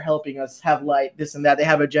neighbors are helping us have light, this and that. They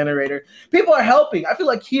have a generator. People are helping. I feel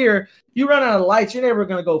like here, you run out of lights, you're never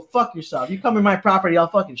gonna go fuck yourself. You come in my property, I'll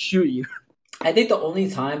fucking shoot you. I think the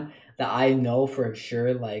only time that I know for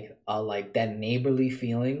sure, like that neighborly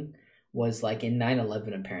feeling was like in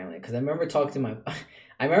 9/11 apparently, because I remember talking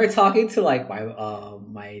to like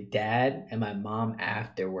my dad and my mom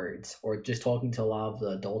afterwards, or just talking to a lot of the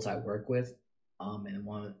adults I work with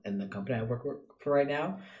in the company I work for right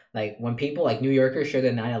now. Like when people like New Yorkers share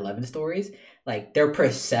their 9/11 stories, like their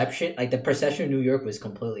perception, like the perception of New York was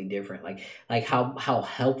completely different. Like how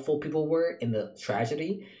helpful people were in the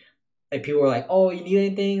tragedy. Like people were like, "Oh, you need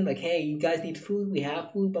anything? Like, hey, you guys need food? We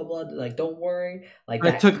have food. Blah blah. Like, don't worry." Like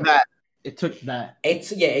It that. took that. It took that.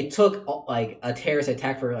 It took like a terrorist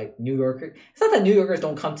attack for like New Yorkers. It's not that New Yorkers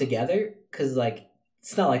don't come together, because like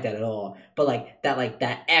it's not like that at all. But like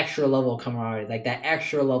that extra level of camaraderie, like that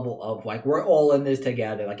extra level of like we're all in this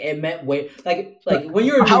together. Like it meant like when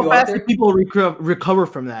you're a New How Yorker, fast did people recover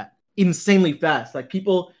from that? Insanely fast. Like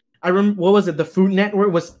people, I remember, what was it? The Food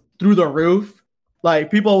Network was through the roof.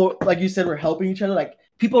 Like people, like you said, were helping each other. Like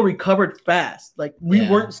people recovered fast. Like we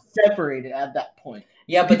weren't separated at that point.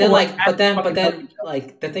 Yeah, but People then were like but then helping each other.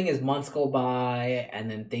 like the thing is, months go by and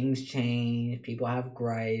then things change. People have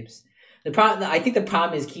gripes. I think the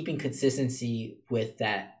problem is keeping consistency with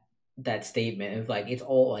that statement of like it's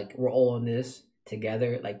all like we're all in this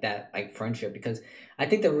together, like that, like friendship. Because I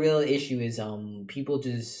think the real issue is people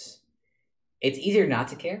just, it's easier not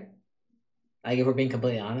to care. Like if we're being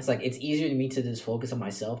completely honest, like it's easier to me to just focus on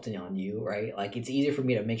myself than on you, right? Like it's easier for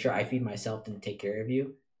me to make sure I feed myself than to take care of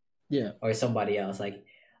you. Yeah. Or somebody else. Like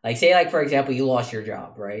say like for example, you lost your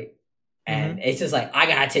job, right? And it's just like I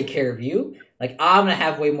gotta take care of you. Like I'm gonna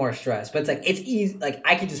have way more stress. But it's like it's easy. Like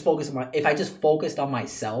I could just focus on if I just focused on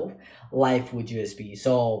myself, life would just be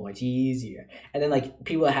so much easier. And then like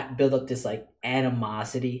people build up this like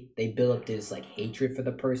animosity. They build up this like hatred for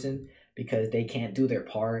the person because they can't do their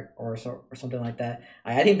part or something like that.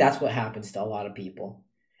 I think that's what happens to a lot of people.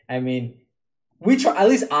 I mean, we try. At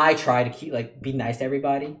least I try to keep like be nice to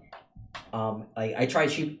everybody. Like I try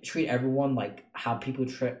to treat everyone like how people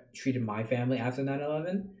treated my family after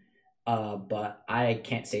 9/11. But I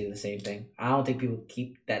can't say the same thing. I don't think people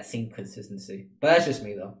keep that same consistency. But that's just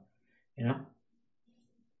me though, you know.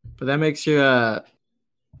 But that makes you that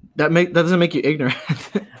doesn't make you ignorant.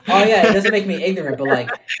 Oh yeah, it doesn't make me ignorant,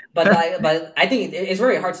 but I think it's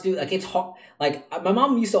very hard to do. Like it's hard. Like my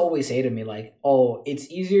mom used to always say to me, like, "Oh,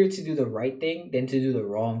 it's easier to do the right thing than to do the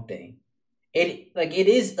wrong thing." It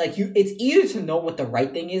is like it's easier to know what the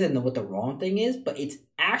right thing is and know what the wrong thing is, but it's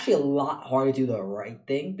actually a lot harder to do the right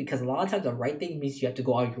thing, because a lot of times the right thing means you have to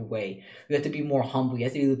go out of your way. You have to be more humble. You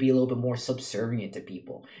have to be a little bit more subservient to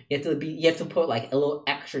people. You have to put like a little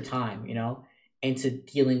extra time, you know, into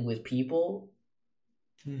dealing with people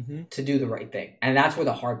to do the right thing. And that's where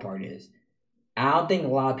the hard part is. I don't think a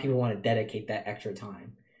lot of people want to dedicate that extra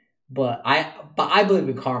time. But I believe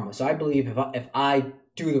in karma. So I believe if I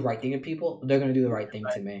do the right thing to people, they're going to do the right thing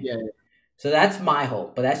to me. Yeah. So that's my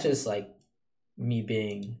hope. But that's just like me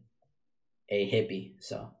being a hippie.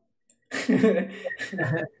 So. No,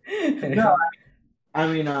 I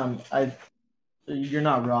mean, you're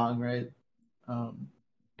not wrong, right?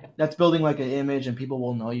 That's building like an image, and people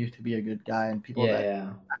will know you to be a good guy, and people I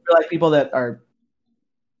feel like people that are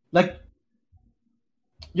like,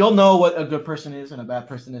 you'll know what a good person is and a bad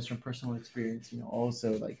person is from personal experience. You know,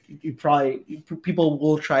 also like people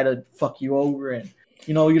will try to fuck you over, and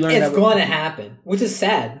you know you learn. It's going to happen, which is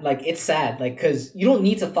sad. Like it's sad, like because you don't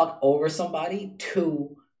need to fuck over somebody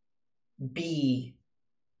to be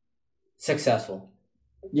successful.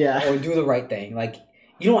 Yeah, or do the right thing. Like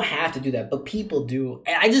you don't have to do that, but people do.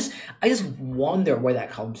 And I just wonder where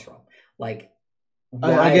that comes from. Like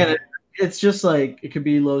why? Again, it's just like it could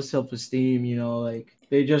be low self-esteem. You know, like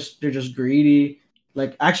they're just greedy.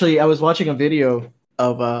 Like actually, I was watching a video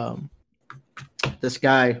of this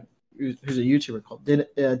guy who's a YouTuber called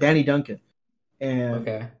Danny Duncan,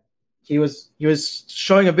 and he was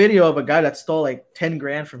showing a video of a guy that stole like 10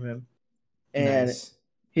 grand from him, and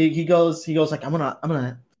he goes like I'm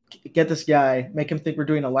gonna get this guy, make him think we're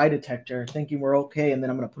doing a lie detector, thinking we're okay, and then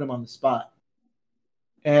I'm gonna put him on the spot.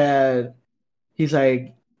 And he's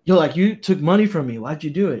like, yo, like you took money from me. Why'd you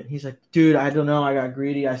do it? He's like, dude, I don't know. I got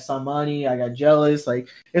greedy. I saw money. I got jealous. Like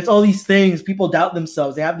it's all these things. People doubt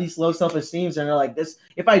themselves. They have these low self-esteem, and they're like, this.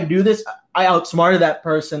 If I do this, I outsmarted that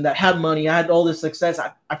person that had money. I had all this success.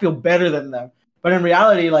 I feel better than them. But in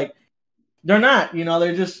reality, like they're not. You know,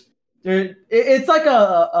 they're just. It's like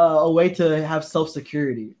a way to have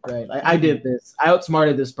self-security, right? Like I did this, I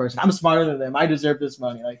outsmarted this person, I'm smarter than them, I deserve this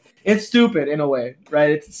money. Like it's stupid in a way, right?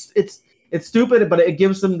 It's stupid, but it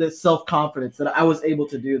gives them this self-confidence that I was able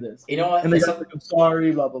to do this. You know what? And they're like, I'm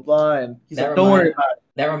sorry, blah blah blah, and he's like, don't worry about it.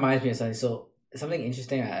 That reminds me of something. So something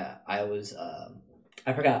interesting. I was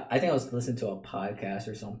I forgot. I think I was listening to a podcast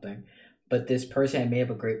or something. But this person had made up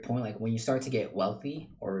a great point. Like when you start to get wealthy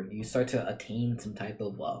or you start to attain some type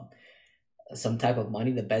of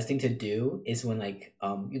money, the best thing to do is when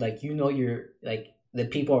you're like the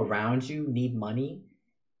people around you need money,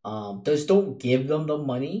 just don't give them the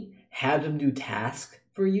money. Have them do tasks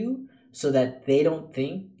for you so that they don't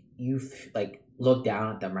think you like look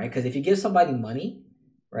down at them, right? Because if you give somebody money,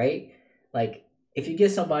 right, like if you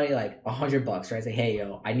give somebody like $100, right, say, hey,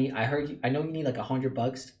 yo, I know you need like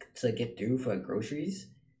 $100 to get through for like groceries.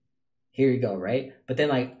 Here you go, right? But then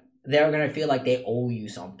like they're gonna feel like they owe you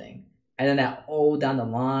something, and then that down the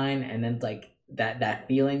line, and then like that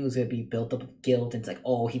feeling was gonna be built up of guilt, and it's like,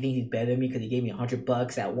 oh, he thinks he's better than me because he gave me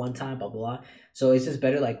 $100 at one time, blah blah blah. So it's just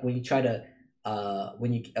better like when you try to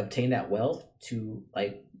when you obtain that wealth to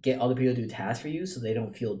like get other people to do tasks for you so they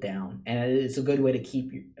don't feel down, and it's a good way to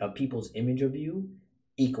keep people's image of you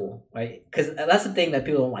equal, right? Because that's the thing that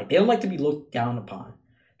people don't like. They don't like to be looked down upon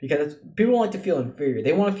because people don't like to feel inferior.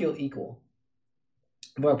 They want to feel equal.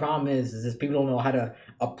 But the problem is people don't know how to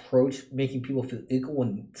approach making people feel equal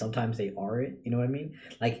when sometimes they aren't. You know what I mean?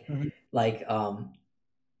 Like, like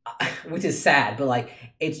which is sad, but like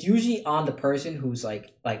it's usually on the person who's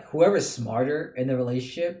like whoever's smarter in the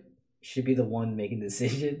relationship should be the one making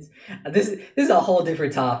decisions. This is a whole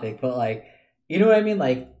different topic, but like, you know what I mean?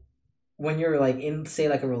 Like when you're like in say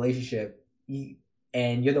like a relationship,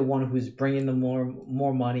 and you're the one who's bringing the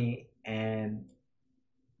more money and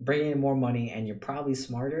bringing in more money, and you're probably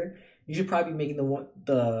smarter, you should probably be making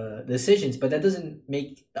the decisions. But that doesn't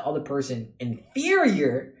make the other person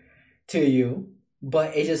inferior to you.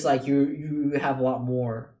 But it's just like you have a lot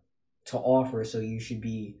more to offer, so you should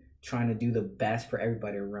be trying to do the best for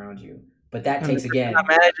everybody around you. But that takes again. I'm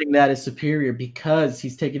imagining that is superior because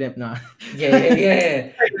he's taking it now.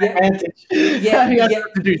 Yeah. But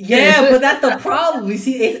that's the problem. You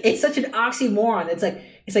see, it's such an oxymoron. It's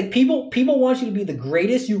like people want you to be the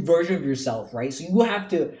greatest version of yourself, right? So you have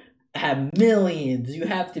to have millions. You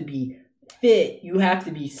have to be fit. You have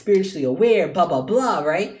to be spiritually aware. Blah blah blah,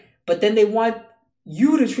 right? But then they want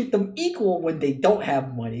you to treat them equal when they don't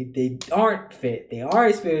have money, they aren't fit, they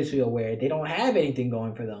aren't spiritually aware, they don't have anything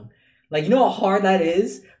going for them. Like, you know how hard that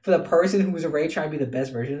is for the person who's already trying to be the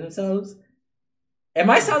best version of themselves?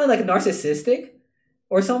 Am I sounding like narcissistic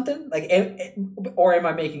or something? Like, or am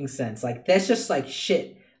I making sense? Like, that's just like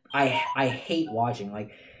shit I hate watching.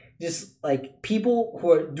 Like, just like people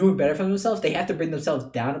who are doing better for themselves, they have to bring themselves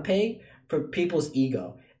down a peg for people's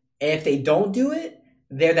ego. And if they don't do it,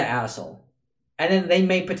 they're the asshole. And then they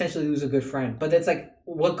may potentially lose a good friend. But it's like,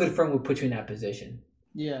 what good friend would put you in that position?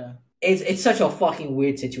 Yeah. It's such a fucking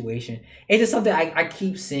weird situation. It's just something I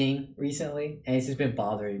keep seeing recently, and it's just been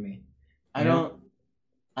bothering me. I don't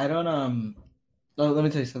let me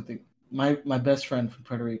tell you something. My best friend from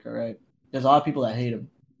Puerto Rico, right? There's a lot of people that hate him.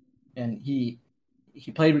 And he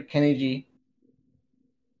played with Kenny G.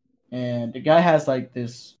 And the guy has like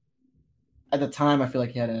this, at the time I feel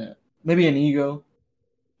like he had maybe an ego.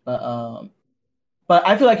 But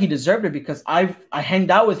I feel like he deserved it because I hanged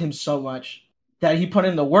out with him so much that he put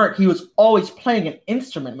in the work. He was always playing an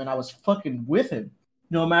instrument when I was fucking with him,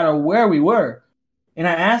 no matter where we were. And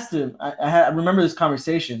I asked him, I remember this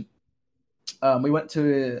conversation. We went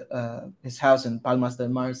to his house in Palmas del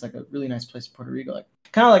Mar. It's like a really nice place in Puerto Rico. Like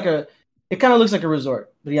it kind of looks like a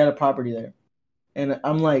resort, but he had a property there. And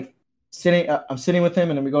I'm like I'm sitting with him,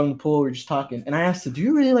 and then we go in the pool. We're just talking, and I asked him, "Do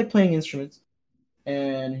you really like playing instruments?"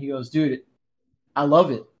 And he goes, "Dude, I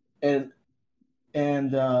love it." And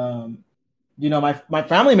you know, my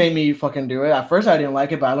family made me fucking do it. At first I didn't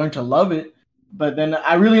like it, but I learned to love it. But then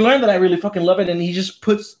I really learned that I really fucking love it, and he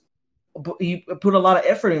put a lot of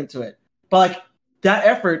effort into it. But like that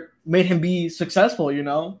effort made him be successful, you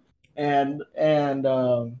know, and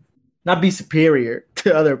not be superior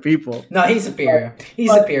to other people. No, he's superior.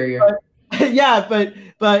 He's superior. Yeah,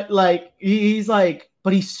 but like he's like,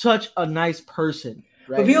 but he's such a nice person.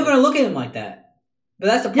 Right? But people are gonna look at him like that. But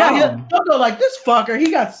that's the problem. Yeah, don't go like this fucker. He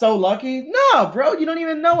got so lucky. No, bro, you don't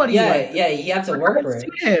even know what he's like. Yeah, you have to work for it.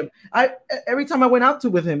 Him. Every time I went out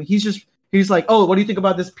with him, he's like, "Oh, what do you think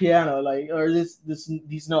about this piano? Like, or these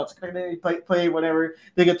notes? Play whatever.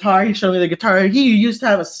 The guitar. He showed me the guitar. He used to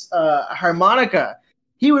have a harmonica.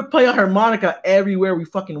 He would play a harmonica everywhere we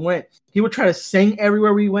fucking went. He would try to sing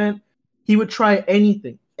everywhere we went. He would try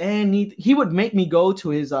anything. He would make me go to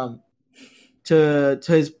his to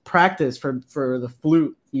his practice for the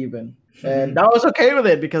flute even, and I was okay with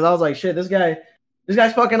it because I was like, shit, this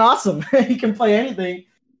guy's fucking awesome. He can play anything.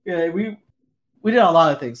 Yeah, we did a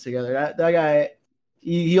lot of things together. That guy,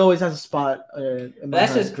 he always has a spot.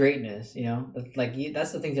 That's just greatness, you know. Like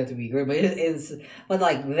that's the things you have to be great. But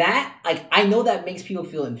like that, like I know that makes people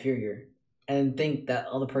feel inferior and think that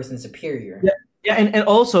other person is superior. Yeah, and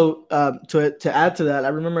also to add to that, I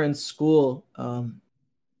remember in school,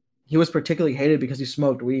 he was particularly hated because he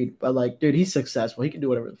smoked weed. But like, dude, he's successful. He can do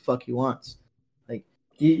whatever the fuck he wants. Like,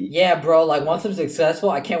 yeah, bro. Like once I'm successful,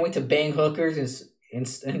 I can't wait to bang hookers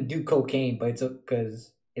and do cocaine. But it's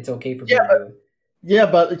because it's okay for me to do it. Yeah,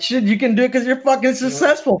 but shit, you can do it because you're fucking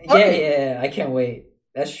successful. Yeah, I can't wait.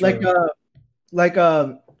 That's true.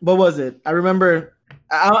 What was it? I remember.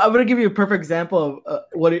 I'm gonna give you a perfect example of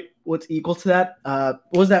what's equal to that. What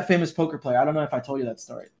was that famous poker player? I don't know if I told you that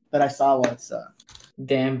story that I saw once.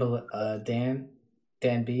 Dan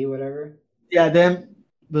B, whatever. Yeah, Dan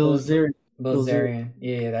Bilzerian.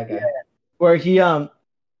 Yeah, that guy. Yeah. Where he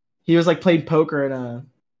was like playing poker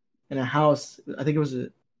in a house. I think it was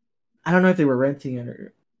I don't know if they were renting it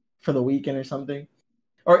or for the weekend or something,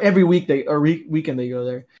 or every weekend they go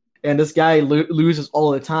there. And this guy loses all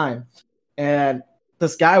the time, and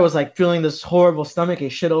this guy was like feeling this horrible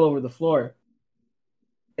stomachache, shit all over the floor.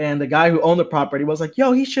 And the guy who owned the property was like,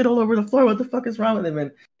 "Yo, he shit all over the floor. What the fuck is wrong with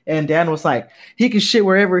him?" And Dan was like, "He can shit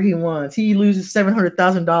wherever he wants. He loses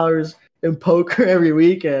 $700,000 in poker every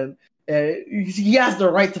weekend, and he has the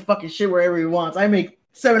right to fucking shit wherever he wants. I make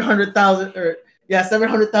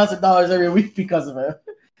 $700,000 every week because of it.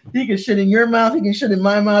 He can shit in your mouth. He can shit in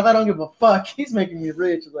my mouth. I don't give a fuck. He's making me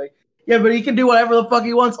rich." It's like, yeah, but he can do whatever the fuck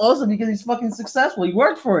he wants also because he's fucking successful. He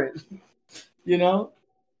worked for it. You know?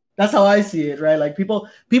 That's how I see it, right? Like people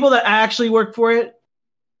that actually work for it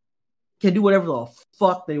can do whatever the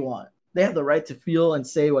fuck they want. They have the right to feel and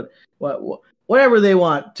say whatever they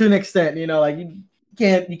want to an extent, you know, like you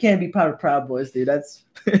can't be proud boys, dude. That's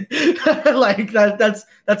like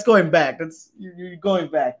that's going back. You're going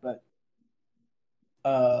back, but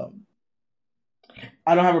I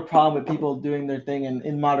don't have a problem with people doing their thing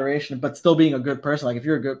in moderation, but still being a good person. Like if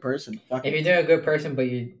you're a good person, if you're doing a good person, but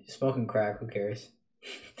you're smoking crack, who cares?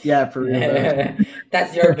 Yeah, for real.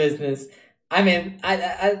 That's your business. I mean,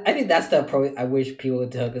 I think that's the approach I wish people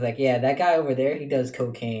would take. It's like, yeah, that guy over there, he does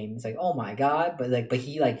cocaine. It's like, oh my god, but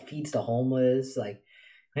he like feeds the homeless, like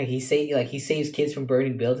he saves kids from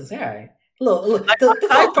burning buildings. All right, look, the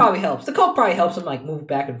coke probably helps. The coke probably helps him like move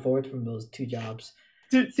back and forth from those two jobs.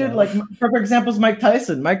 Dude, like for example, is Mike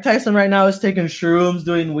Tyson. Mike Tyson right now is taking shrooms,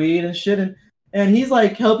 doing weed and shit, and he's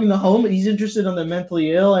like helping the homeless. He's interested in the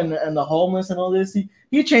mentally ill and the homeless and all this.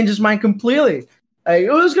 He changed his mind completely. Like,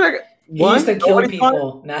 it was gonna. He used to kill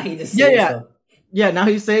people. Now he just saves them. Yeah, now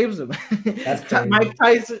he saves them. That's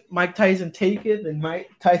crazy. Mike Tyson take it, and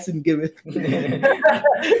Mike Tyson give it.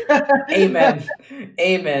 Amen.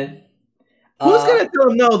 Who's gonna tell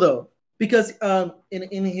him no though? Because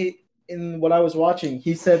in what I was watching,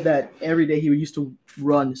 he said that every day he used to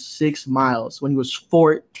run 6 miles when he was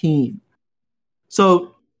 14.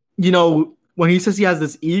 So, you know, when he says he has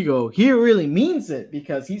this ego, he really means it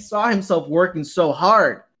because he saw himself working so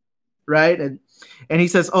hard, right? And he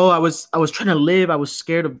says, "Oh, I was trying to live. I was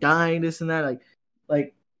scared of dying. This and that."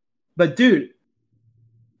 Like, but dude,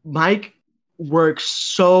 Mike works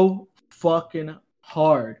so fucking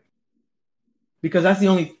hard because that's the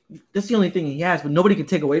only thing he has. But nobody can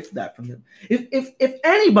take away from him. If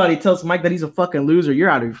anybody tells Mike that he's a fucking loser, you're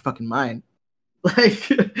out of your fucking mind. Like,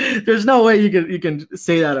 there's no way you can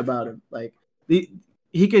say that about him. Like, he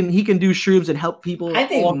can do shrooms and help people. I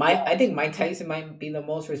think Mike Tyson might be the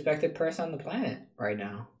most respected person on the planet right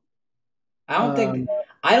now. I don't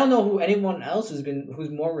know who anyone else who's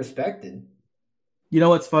more respected. You know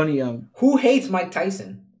what's funny? Who hates Mike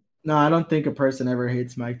Tyson? No, I don't think a person ever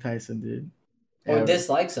hates Mike Tyson, dude. Or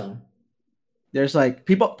dislikes him. There's like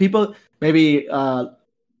people maybe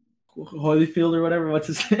Holyfield or whatever. What's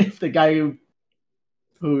his name? The guy who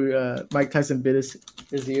Mike Tyson bit his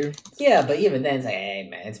ear. Yeah, but even then, it's like, hey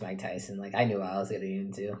man, it's Mike Tyson. Like, I knew what I was getting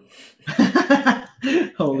into.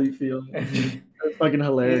 Holyfield, that's fucking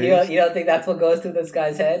hilarious. You don't think that's what goes through this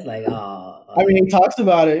guy's head? Like, I mean, he talks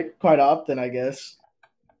about it quite often, I guess.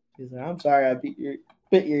 He's like, "I'm sorry, I bit your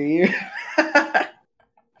ear."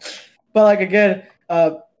 But like again,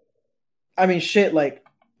 I mean, shit. Like,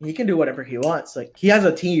 he can do whatever he wants. Like, he has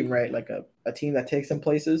a team, right? Like a team that takes him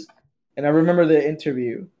places. And I remember the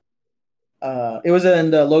interview. It was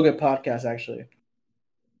in the Logan podcast, actually.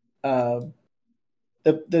 The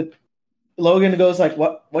Logan goes like,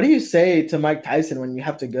 "What do you say to Mike Tyson when you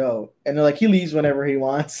have to go?" And they're like, he leaves whenever he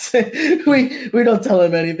wants. we don't tell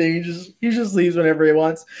him anything. He just leaves whenever he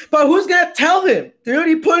wants. But who's gonna tell him, dude?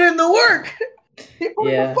 He put in the work. He put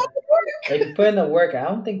in the fucking work. If you put in the work, I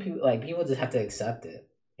don't think people just have to accept it.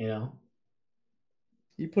 You know.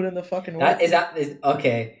 You put in the fucking work. Is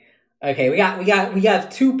okay. Okay, we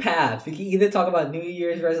got two paths. We can either talk about New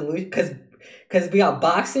Year's resolution because we got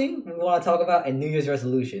boxing we want to talk about and New Year's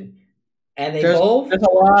resolution. and they there's both. there's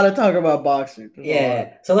a lot of talk about boxing.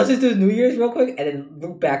 Yeah. So let's just do New Year's real quick, and then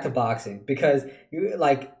loop back to boxing because you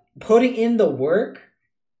like putting in the work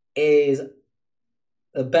is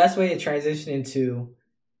the best way to transition into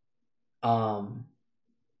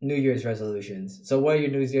New Year's resolutions. So what are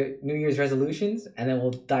your New Year's resolutions? And then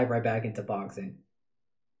we'll dive right back into boxing.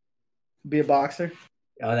 Be a boxer.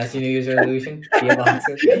 Oh, that's your New Year's resolution? Be a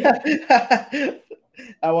boxer?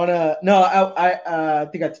 I want to. No, I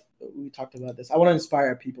think we talked about this. I want to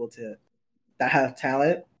inspire people that have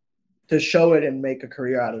talent to show it and make a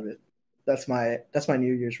career out of it. That's my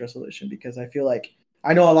New Year's resolution because I feel like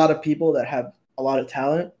I know a lot of people that have a lot of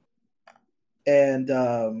talent, and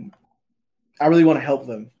I really want to help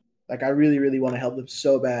them. Like I really, really want to help them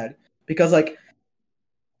so bad because like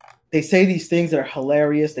they say these things that are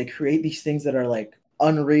hilarious. They create these things that are like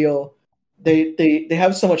unreal. They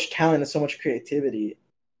have so much talent and so much creativity,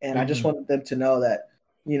 and I just want them to know that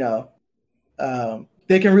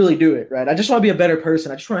they can really do it, right? I just want to be a better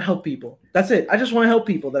person. I just want to help people. That's it. I just want to help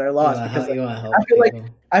people that are lost because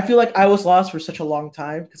I feel like I was lost for such a long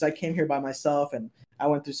time because I came here by myself and I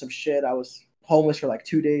went through some shit. I was homeless for like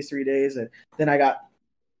 2 days, 3 days, and then I got,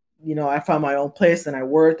 I found my own place. Then I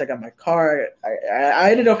worked. I got my car.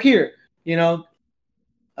 I ended up here, in a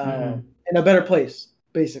better place,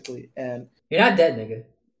 basically. And you're not dead, nigga.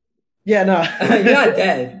 Yeah, no, you're not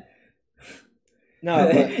dead.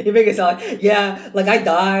 No, but... you make it sound like I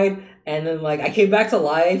died and then like I came back to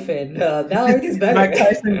life and now everything's better. Mike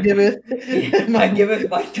Tyson giveth. Mike giveth,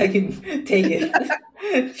 Mike I can take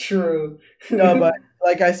it. True. No, but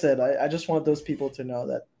like I said, I just want those people to know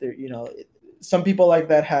that they're, some people like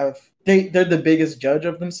that they're the biggest judge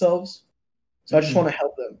of themselves. So I just want to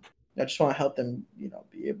help them. I just want to help them,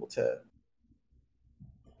 be able to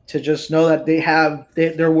just know that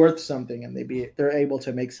they're worth something and they're able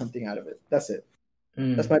to make something out of it. That's it.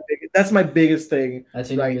 That's my biggest thing. That's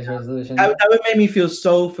your New Year's resolution. That would make me feel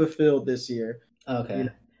so fulfilled this year. Okay.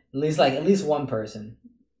 At least one person.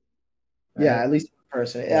 Right? Yeah, at least one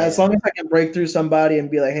person. Yeah, as long as I can break through somebody and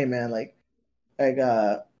be like, hey man, like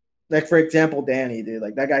for example, Danny, dude,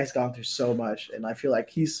 like that guy's gone through so much, and I feel like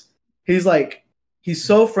he's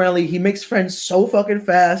so friendly. He makes friends so fucking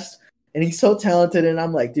fast, and he's so talented. And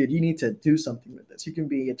I'm like, dude, you need to do something with this. You can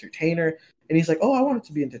be an entertainer. And he's like, oh, I wanted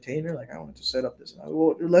to be an entertainer. Like, I wanted to set up this.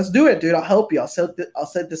 Well, let's do it, dude. I'll help you. I'll set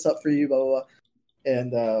this up for you, blah, blah, blah.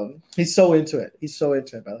 And he's so into it.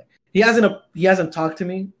 But like, he hasn't talked to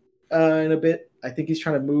me in a bit. I think he's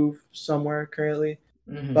trying to move somewhere currently.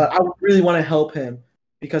 Mm-hmm. But I really want to help him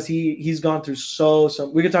because he's gone through so.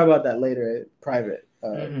 We can talk about that later, private.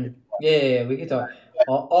 Yeah, we can talk.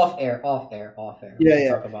 Off air. Yeah.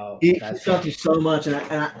 Talk about he's gone through so much, and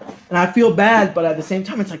I feel bad, but at the same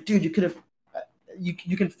time, it's like, dude, you could have,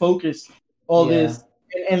 you can focus all this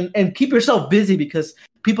and keep yourself busy because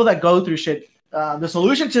people that go through shit, the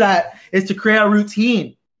solution to that is to create a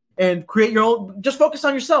routine and create your own. Just focus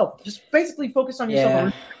on yourself. Just basically focus on yourself.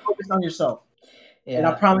 And focus on yourself. Yeah. And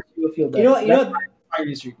I promise you'll feel better. You know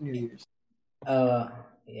New Year's.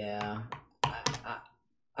 Yeah.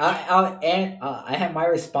 I have my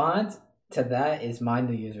response to that is my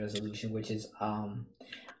New Year's resolution, which is I'm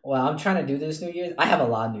trying to do this New Year's. I have a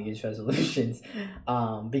lot of New Year's resolutions,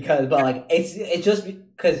 it's just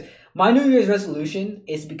because my New Year's resolution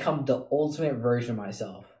is to become the ultimate version of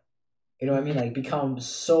myself. You know what I mean? Like I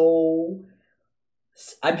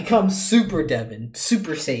become super Devin,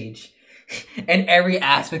 super Sage, in every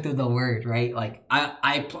aspect of the word. Right? Like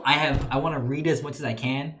I want to read as much as I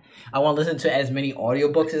can. I want to listen to as many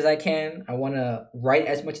audiobooks as I can. I want to write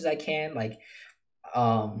as much as I can. Like,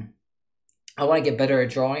 I want to get better at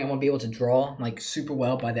drawing. I want to be able to draw like super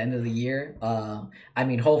well by the end of the year.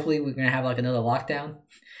 Hopefully we're going to have like another lockdown.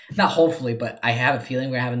 Not hopefully, but I have a feeling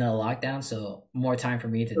we're going to have another lockdown. So more time for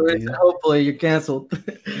me to do. Hopefully you're canceled.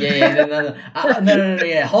 No.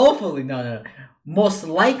 Yeah, hopefully. No. Most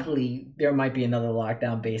likely there might be another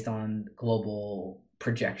lockdown based on global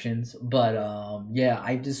projections, but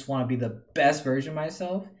I just want to be the best version of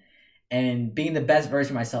myself, and being the best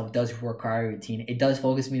version of myself does require a routine. It does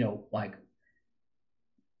focus me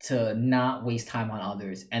to not waste time on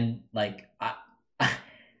others, and like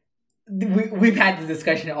we've had the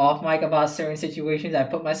discussion off mic about certain situations I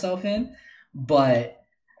put myself in, but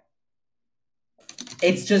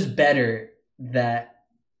it's just better that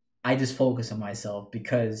I just focus on myself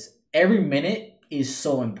because every minute is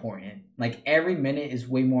so important. Like every minute is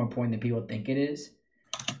way more important than people think it is.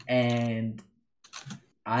 And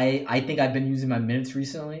I think I've been using my minutes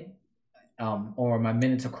recently, or my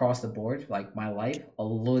minutes across the board, like my life, a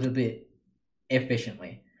little bit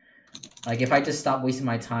efficiently. Like if I just stop wasting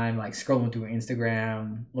my time like scrolling through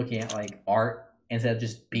Instagram, looking at like art instead of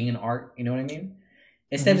just being an art, you know what I mean?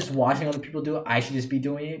 Instead of just watching other people do it, I should just be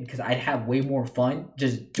doing it because I'd have way more fun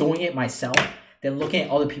just doing it myself than looking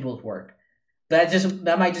at other people's work.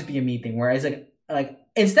 That might just be a me thing. Whereas like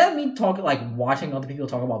instead of me talking like watching other people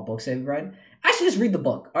talk about books they've read, I should just read the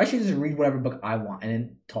book. Or I should just read whatever book I want and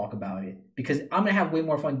then talk about it because I'm gonna have way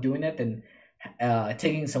more fun doing that than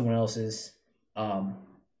taking someone else's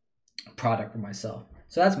product for myself.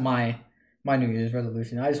 So that's my New Year's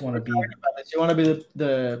resolution. I just want to be. You want to be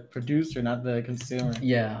the producer, not the consumer.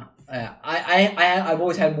 Yeah, I've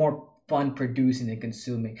always had more fun producing than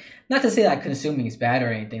consuming. Not to say that consuming is bad or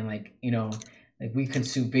anything. Like like we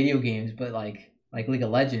consume video games, but like League of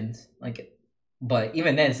Legends, but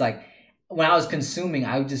even then, it's like when I was consuming,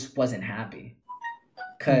 I just wasn't happy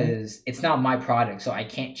because it's not my product, so I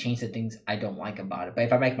can't change the things I don't like about it. But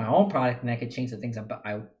if I make my own product, then I can change the things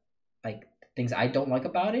things I don't like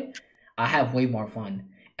about it. I have way more fun.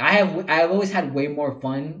 I've always had way more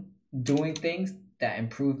fun doing things that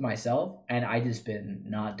improve myself, and I just been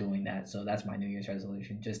not doing that. So that's my New Year's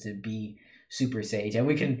resolution, just to be super sage. And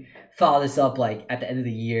we can follow this up like at the end of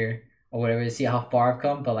the year or whatever to see how far I've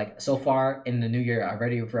come. But like so far in the new year, I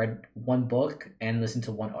already read 1 book and listened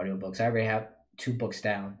to 1 audiobook. So I already have 2 books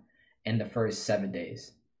down in the first 7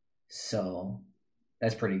 days. So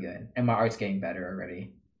that's pretty good. And my art's getting better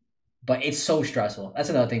already. But it's so stressful. That's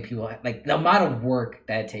another thing people like, the amount of work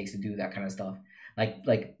that it takes to do that kind of stuff.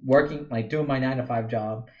 Like working, like doing my 9-to-5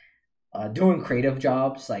 job, doing creative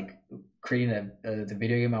jobs, like creating the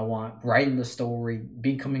video game I want, writing the story,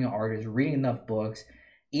 becoming an artist, reading enough books,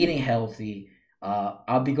 eating healthy.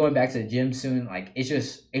 I'll be going back to the gym soon. Like it's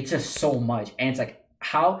just so much. And it's like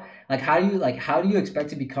how do you expect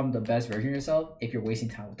to become the best version of yourself if you're wasting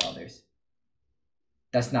time with others?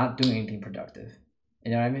 That's not doing anything productive.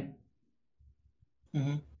 You know what I mean?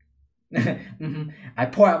 I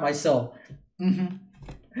pour out my soul.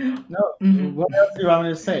 No. What else do you want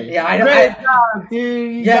me to say? Yeah, I know. Great job,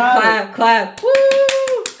 dude. Clap. Woo!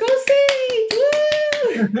 Go Sage!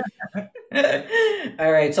 Woo!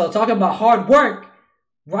 All right. So talking about hard work,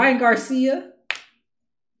 Ryan Garcia,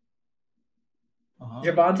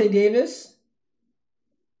 Gervonta Davis.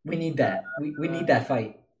 We need that. We need that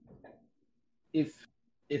fight. If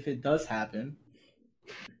it does happen.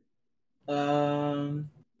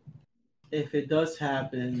 If it does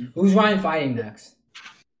happen, who's Ryan fighting next?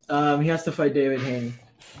 He has to fight David Haney.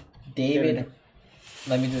 David.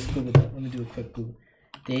 Let me just Google that. Let me do a quick Google.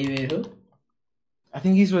 David who? I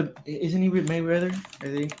think he's with. Isn't he with Mayweather? I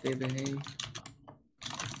think David Haney.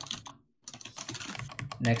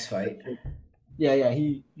 Next fight. Yeah.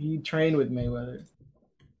 He trained with Mayweather.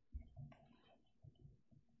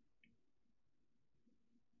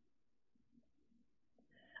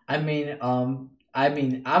 I'm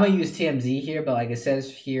gonna use TMZ here, but like it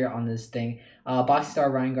says here on this thing, boxing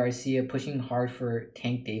star Ryan Garcia pushing hard for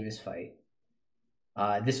Tank Davis fight.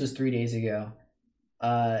 This was 3 days ago.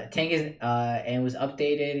 Tank is and was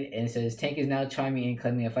updated and it says Tank is now chiming in,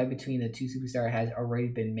 claiming a fight between the two superstars has already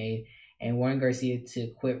been made, and warning Garcia to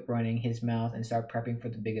quit running his mouth and start prepping for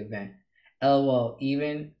the big event. LOL.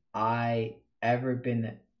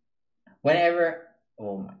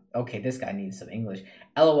 Okay, this guy needs some English.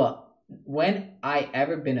 LOL. When I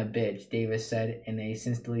ever been a bitch, Davis said in a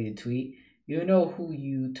since deleted tweet. You know who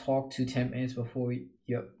you talked to 10 minutes before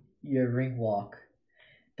your ring walk.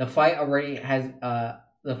 The fight already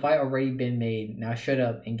been made. Now shut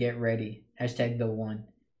up and get ready. Hashtag the one.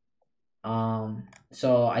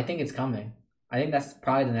 So I think it's coming. I think that's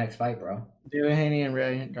probably the next fight, bro. David Haney and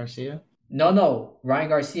Ryan Garcia? No. Ryan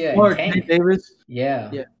Garcia and Tank. Davis?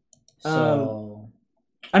 Yeah. So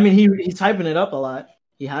I mean he's hyping it up a lot.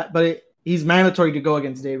 He's mandatory to go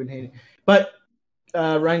against David Haney. But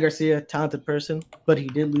Ryan Garcia, talented person, but he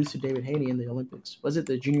did lose to David Haney in the Olympics. Was it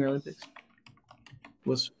the Junior Olympics?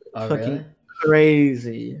 Was fucking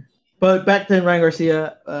crazy. But back then, Ryan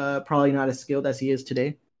Garcia probably not as skilled as he is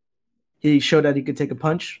today. He showed that he could take a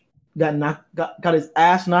punch. Got his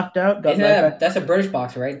ass knocked out. That's a British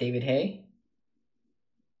boxer, right? David Haye?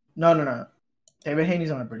 No. David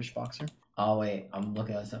Haney's not a British boxer. Oh wait, I'm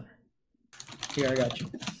looking at something. Here, I got you.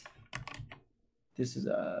 This is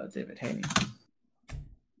David Haney.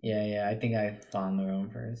 Yeah, I think I found the wrong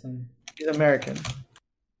person. He's American.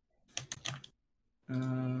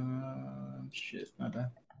 Shit, not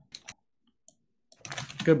bad.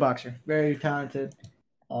 Good boxer. Very talented.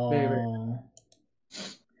 Oh. Very.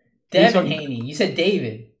 Devin Haney. You said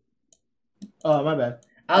David. Oh, my bad.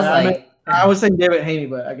 I was saying David Haney,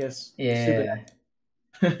 but I guess. Yeah.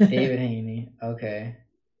 David Haney. Okay.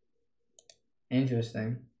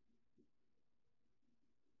 Interesting.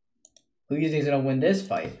 Who do you think is gonna win this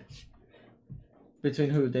fight? Between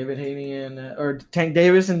who? David Haney and or Tank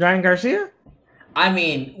Davis and Ryan Garcia? I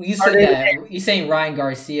mean, you said that. You're saying Ryan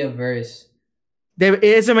Garcia versus. David,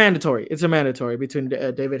 it's a mandatory. It's a mandatory between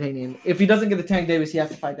David Haney and if he doesn't get the Tank Davis, he has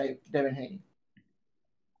to fight David Haney.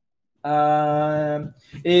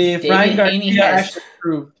 If David Ryan Haney Garcia has actually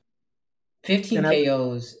proved 15 then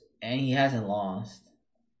KOs and he hasn't lost.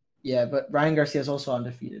 yeah, but Ryan Garcia is also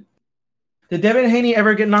undefeated. Did David Haney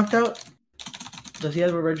ever get knocked out? Does he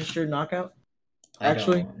have a registered knockout?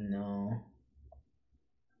 Actually, no.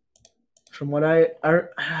 from what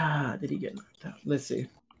did he get knocked out? Let's see.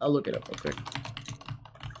 I'll look it up real quick.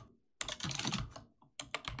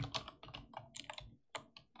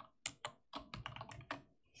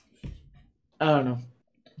 I don't know,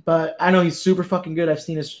 but I know he's super fucking good. I've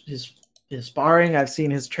seen his sparring. I've seen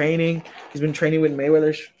his training. He's been training with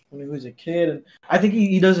Mayweather when he was a kid, and I think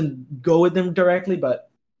he doesn't go with them directly, but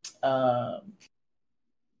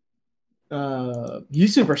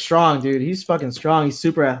he's super strong, dude. He's fucking strong. He's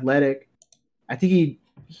super athletic. I think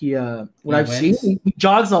what I've seen, he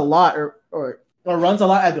jogs a lot or runs a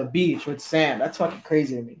lot at the beach with sand. That's fucking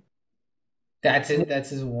crazy to me. That's it.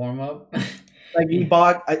 That's his warm up. Like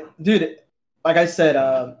dude. Like I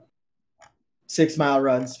said, 6 mile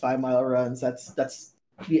runs, 5 mile runs. That's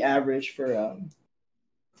the average for a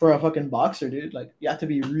fucking boxer, dude. Like you have to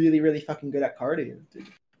be really, really fucking good at cardio, dude.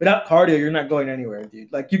 Without cardio, you're not going anywhere,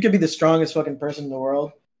 dude. Like you could be the strongest fucking person in the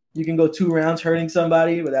world. You can go 2 rounds hurting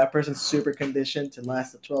somebody, but that person's super conditioned to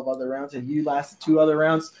last the 12 other rounds, and you last the 2 other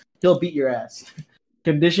rounds, he'll beat your ass.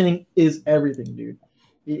 Conditioning is everything, dude.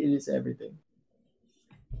 It is everything.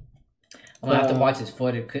 I'm gonna have to watch his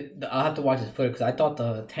footage. I'll have to watch his footage because I thought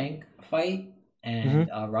the Tank fight and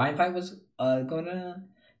Ryan fight was gonna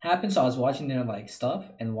happen. So I was watching their like stuff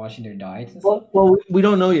and watching their diets and stuff. Well, we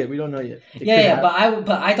don't know yet. Yeah, but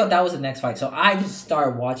I thought that was the next fight. So I just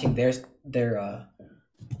started watching their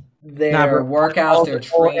workouts, their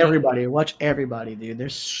training. Watch everybody, dude.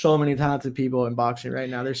 There's so many talented people in boxing right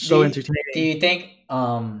now. They're so entertaining. Do you think?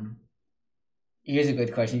 Here's a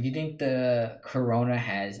good question. Do you think the Corona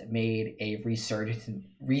has made a resurgence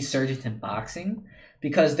in boxing?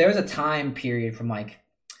 Because there was a time period from I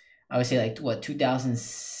would say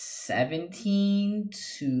 2017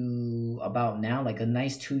 to about now, like a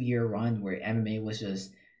nice 2-year run where MMA was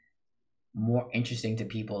just more interesting to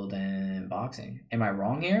people than boxing. Am I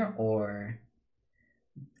wrong here, or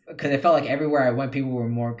because I felt like everywhere I went, people were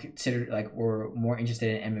more were more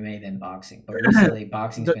interested in MMA than boxing. But recently,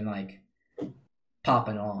 boxing's been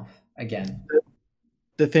popping off again.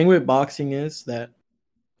 The thing with boxing is that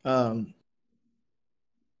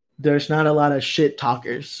there's not a lot of shit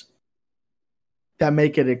talkers that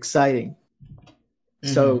make it exciting.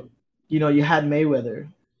 Mm-hmm. So, you had Mayweather.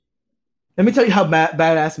 Let me tell you how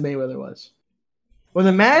badass Mayweather was. When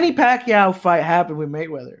the Manny Pacquiao fight happened with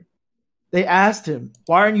Mayweather, they asked him,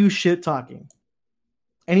 why aren't you shit talking?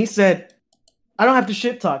 And he said, I don't have to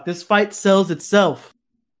shit talk. This fight sells itself.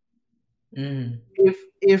 Mm.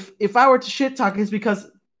 If I were to shit talk, it's because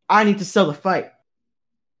I need to sell the fight.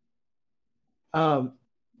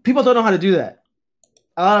 People don't know how to do that.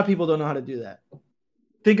 A lot of people don't know how to do that.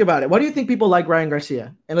 Think about it. Why do you think people like Ryan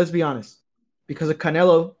Garcia? And let's be honest, because of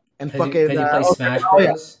Canelo and fucking. Because he plays Smash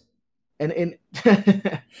Bros. And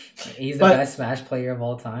he's the best Smash player of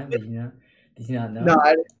all time. Did you not know? No,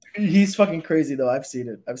 he's fucking crazy though. I've seen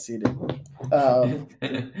it.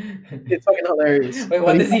 It's fucking hilarious. Wait,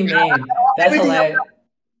 what does he mean? That's hilarious.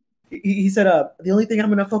 He said, the only thing I'm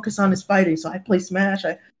gonna focus on is fighting. So I play Smash.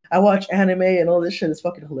 I watch anime and all this shit. It's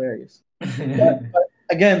fucking hilarious. but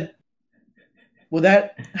again, would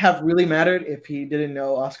that have really mattered if he didn't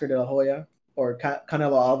know Oscar De La Hoya or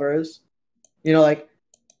Canelo Alvarez?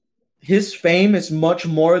 His fame is much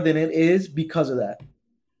more than it is because of that.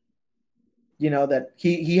 That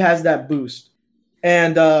he has that boost.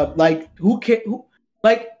 And I get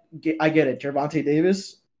it. Gervonta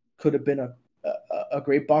Davis could have been a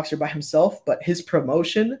great boxer by himself, but his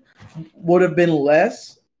promotion would have been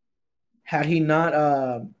less had he not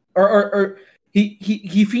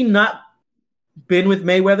if he not been with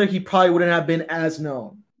Mayweather, he probably wouldn't have been as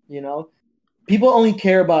known. People only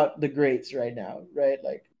care about the greats right now, right?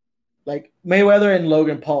 Like Mayweather and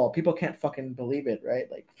Logan Paul. People can't fucking believe it, right?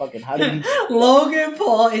 Fucking how did he Logan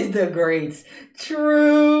Paul is the greats.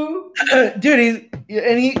 True. Dude,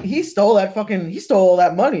 he stole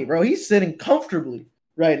that money, bro. He's sitting comfortably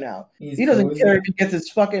right now. He doesn't care if he gets his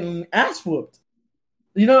fucking ass whooped.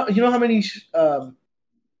 You know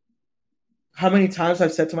how many times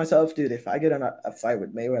I've said to myself, dude, if I get in a fight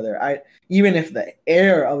with Mayweather, even if the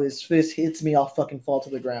air of his fist hits me, I'll fucking fall to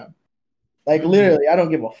the ground. Like literally, I don't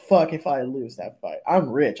give a fuck if I lose that fight. I'm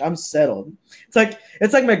rich. I'm settled. It's like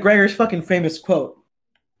McGregor's fucking famous quote,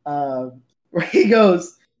 where he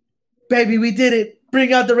goes, "Baby, we did it.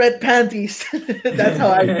 Bring out the red panties." That's how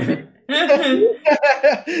I.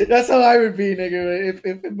 That's how I would be, nigga. If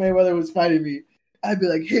Mayweather was fighting me, I'd be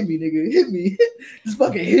like, "Hit me, nigga. Hit me. Just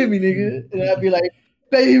fucking hit me, nigga." And I'd be like,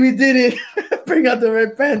 "Baby, we did it. Bring out the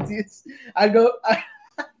red panties."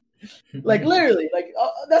 Like literally, like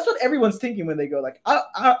that's what everyone's thinking when they go. Like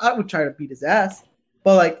I would try to beat his ass,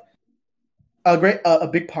 but like a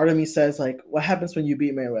big part of me says like, what happens when you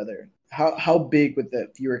beat Mayweather? How big would the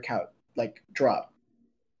viewer count like drop?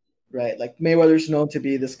 Right, like Mayweather's known to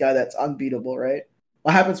be this guy that's unbeatable, right?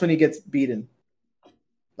 What happens when he gets beaten?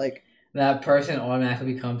 Like that person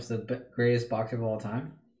automatically becomes the greatest boxer of all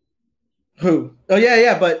time. Who? Oh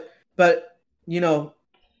yeah, but you know,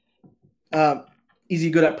 is he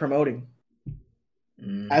good at promoting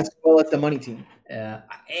as well as the money team? Yeah,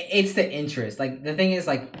 it's the interest. Like the thing is,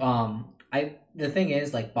 like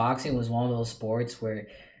boxing was one of those sports where,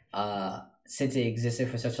 since it existed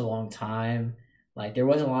for such a long time. Like there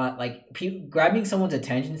wasn't a lot like grabbing someone's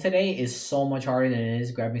attention today is so much harder than it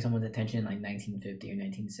is grabbing someone's attention in like 1950 or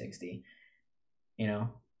 1960, you know,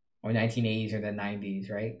 or 1980s or the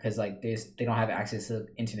 90s, right? Because like they don't have access to the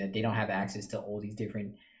internet, they don't have access to all these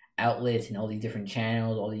different outlets and all these different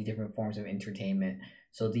channels, all these different forms of entertainment.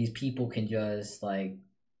 So these people can just like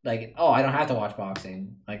oh, I don't have to watch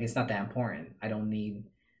boxing. Like it's not that important. I don't need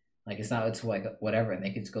it's like whatever, and they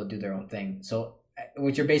can just go do their own thing. So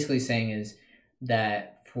what you're basically saying is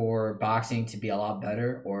that for boxing to be a lot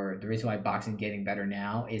better, or the reason why boxing is getting better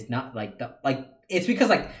now is not it's because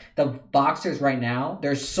like the boxers right now,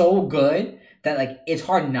 they're so good that like it's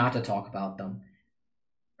hard not to talk about them,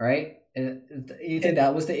 right? You think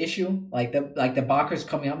that was the issue? Like the boxers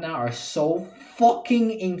coming up now are so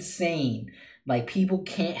fucking insane. Like people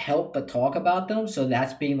can't help but talk about them, so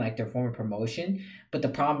that's being like their form of promotion. But the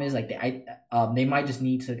problem is like they might just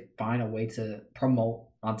need to find a way to promote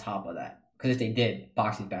on top of that. Because if they did,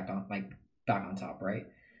 boxing's back on top, right?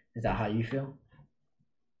 Is that how you feel?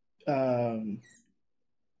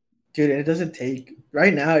 Dude, it doesn't take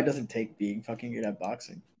being fucking good at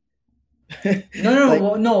boxing.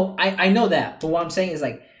 No. I know that, but what I'm saying is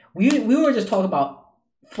like we were just talking about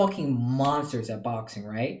fucking monsters at boxing,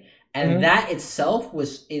 right? And that itself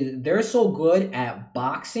they're so good at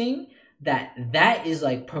boxing that is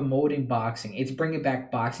like promoting boxing. It's bringing back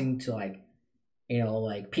boxing to like. You know,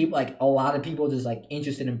 like people, like a lot of people just like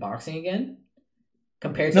interested in boxing again,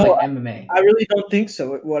 compared to MMA. I really don't think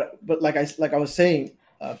so. But like I was saying,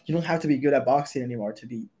 you don't have to be good at boxing anymore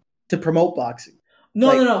to promote boxing.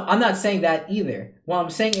 No. I'm not saying that either. What I'm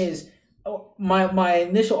saying is, my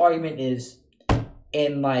initial argument is,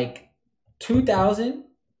 in like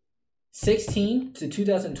 2016 to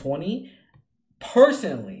 2020,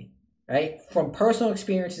 personally, right, from personal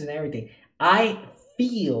experiences and everything, I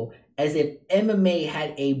feel as if MMA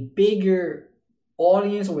had a bigger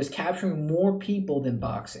audience or was capturing more people than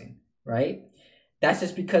boxing, right? That's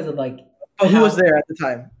just because of like. Oh, who was there at the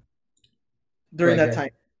time? During that time,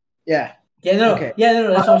 yeah. Yeah, no, okay.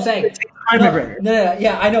 That's what I'm saying. No,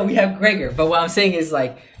 yeah, I know we have Gregor, but what I'm saying is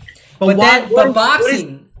like, the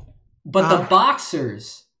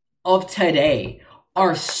boxers of today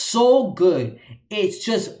are so good. It's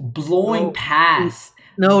just blowing past.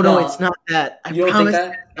 No, it's not that. You don't think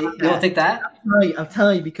that? You don't think that? I'm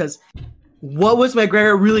telling you because what was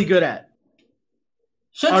McGregor really good at?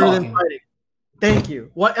 Other than fighting. Thank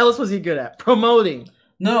you. What else was he good at? Promoting.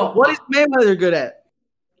 No. What is Mayweather good at?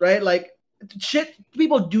 Right? Like, shit,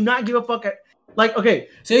 people do not give a fuck at. Like, okay.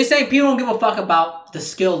 So you're saying people don't give a fuck about the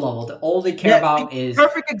skill level. All they care about is.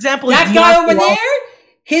 Perfect example that is guy over there,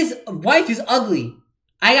 his wife is ugly.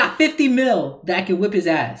 I got 50 mil that can whip his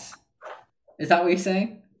ass. Is that what you're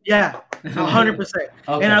saying? Yeah, 100%. Okay.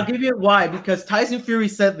 And I'll give you why. Because Tyson Fury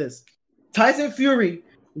said this. Tyson Fury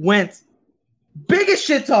went biggest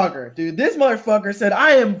shit talker, dude. This motherfucker said,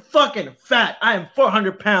 I am fucking fat. I am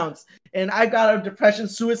 400 pounds. And I got a depression,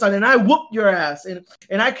 suicide, and I whooped your ass.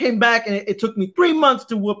 And I came back, and it took me 3 months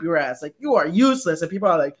to whoop your ass. Like, you are useless. And people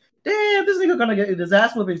are like, damn, this nigga gonna get his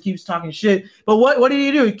ass whooped and keeps talking shit. But what did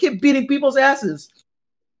he do? He kept beating people's asses.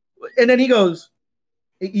 And then he goes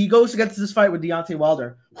against this fight with Deontay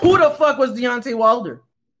Wilder. Who the fuck was Deontay Wilder?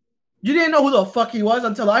 You didn't know who the fuck he was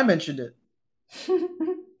until I mentioned it.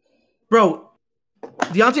 Bro,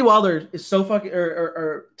 Deontay Wilder is so fucking...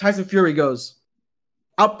 Or Tyson Fury goes,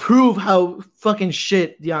 I'll prove how fucking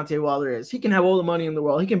shit Deontay Wilder is. He can have all the money in the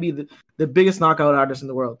world. He can be the biggest knockout artist in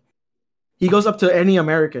the world. He goes up to any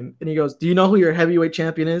American, and he goes, do you know who your heavyweight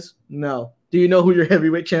champion is? No. Do you know who your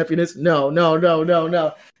heavyweight champion is? No.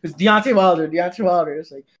 It's Deontay Wilder.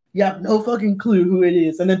 It's like, you have no fucking clue who it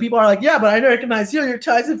is. And then people are like, yeah, but I recognize you. You're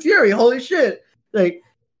Tyson Fury. Holy shit. Like,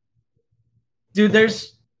 dude,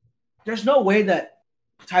 there's no way that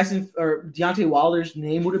Tyson or Deontay Wilder's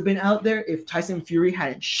name would have been out there if Tyson Fury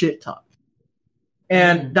hadn't shit talked.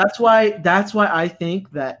 And that's why I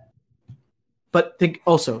think that. But think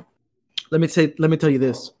also, let me tell you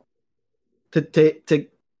this.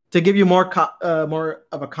 To give you more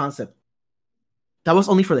of a concept, that was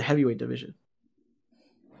only for the heavyweight division.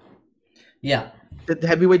 Yeah. The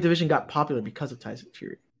heavyweight division got popular because of Tyson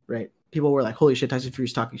Fury, right? People were like, holy shit, Tyson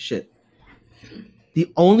Fury's talking shit.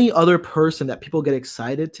 The only other person that people get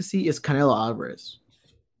excited to see is Canelo Alvarez.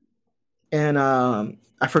 And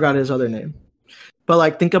I forgot his other name. But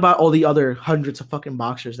like, think about all the other hundreds of fucking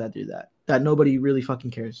boxers that do that nobody really fucking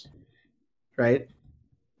cares, right?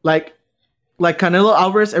 Like Canelo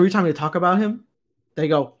Alvarez, every time they talk about him, they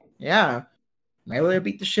go, yeah, Mayweather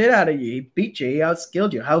beat the shit out of you. He beat you. He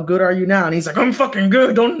outskilled you. How good are you now? And he's like, I'm fucking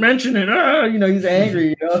good. Don't mention it. He's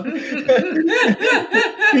angry,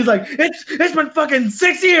 He's like, it's been fucking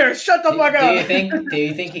 6 years. Shut the fuck up. Do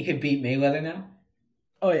you think he could beat Mayweather now?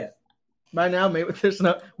 Oh, yeah. By now, Mayweather's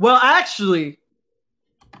not. Well, actually,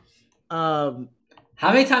 how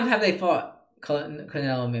many times have they fought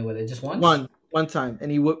Canelo and Mayweather? Just once? One time.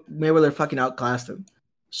 And Mayweather fucking outclassed him.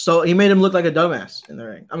 So he made him look like a dumbass in the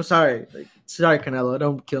ring. I'm sorry. Sorry, Canelo.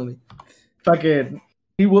 Don't kill me. Fucking,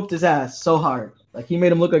 he whooped his ass so hard. Like, he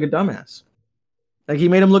made him look like a dumbass. Like, he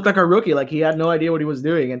made him look like a rookie. Like, he had no idea what he was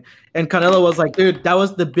doing. And Canelo was like, dude, that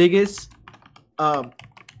was the biggest,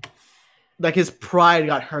 like, his pride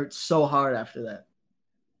got hurt so hard after that.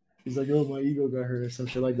 He's like, oh, my ego got hurt or some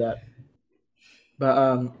shit like that.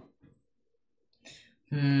 But,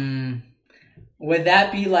 would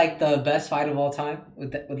that be like the best fight of all time?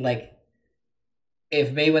 Would like,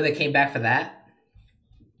 if Mayweather came back for that?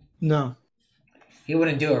 No. He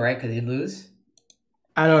wouldn't do it, right? Because he'd lose?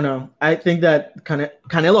 I don't know. I think that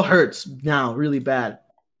Canelo hurts now really bad.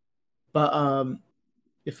 But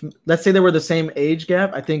if let's say they were the same age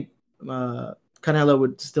gap, I think Canelo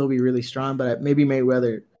would still be really strong. But maybe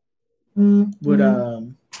Mayweather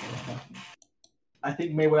would. I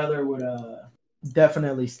think Mayweather would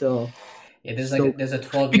definitely still. Yeah, there's a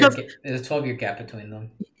 12-year gap between them.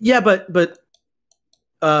 Yeah, but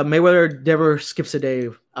Mayweather never skips a day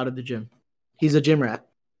out of the gym. He's a gym rat.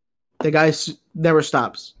 The guy never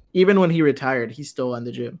stops. Even when he retired, he's still in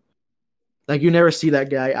the gym. Like, you never see that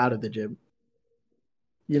guy out of the gym.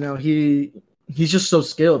 He's just so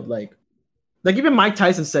skilled. Like even Mike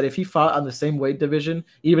Tyson said if he fought on the same weight division,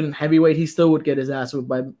 even in heavyweight, he still would get his ass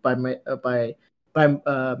whipped by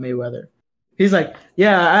Mayweather. He's like,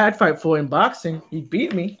 yeah, I'd fight Floyd in boxing. He'd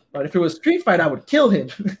beat me. But if it was street fight, I would kill him.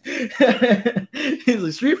 He's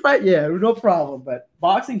like, street fight? Yeah, no problem. But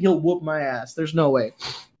boxing, he'll whoop my ass. There's no way.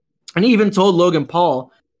 And he even told Logan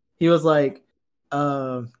Paul, he was like,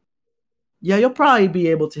 yeah, you'll probably be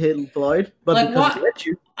able to hit Floyd. But like, because he hit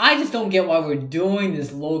you. I just don't get why we're doing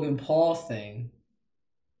this Logan Paul thing.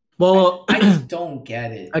 Well, I just don't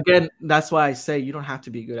get it. Again, that's why I say you don't have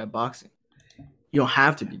to be good at boxing. You don't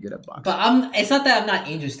have to be good at boxing. But it's not that I'm not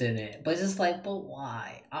interested in it, but it's just like, but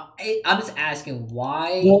why? I'm just asking,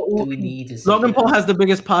 why do we need to see Logan Paul has the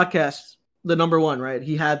biggest podcast, the number one, right?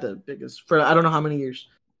 He had the biggest for I don't know how many years.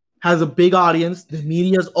 Has a big audience. The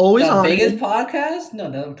media's always on. The biggest podcast? No,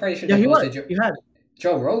 I'm pretty sure he had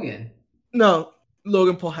Joe Rogan. No,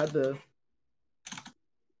 Logan Paul had the.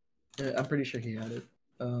 Yeah, I'm pretty sure he had it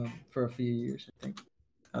for a few years, I think.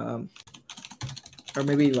 Or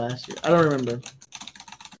maybe last year. I don't remember.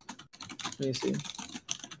 Let me see.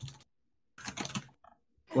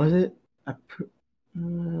 Was it?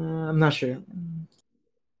 I'm not sure.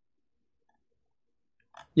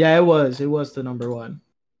 Yeah, it was. It was the number one.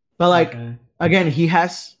 But like, again, he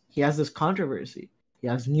has this controversy. He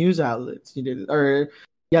has news outlets. He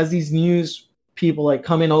has these news people like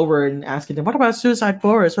coming over and asking him, "What about Suicide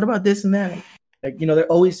Forest? What about this and that?" Like, they're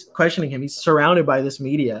always questioning him. He's surrounded by this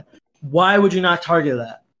media. Why would you not target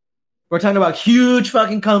that? We're talking about huge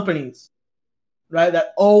fucking companies, right?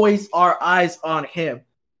 That always are eyes on him.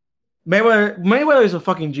 Mayweather is a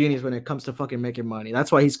fucking genius when it comes to fucking making money.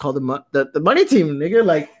 That's why he's called the money team,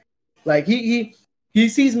 nigga. Like he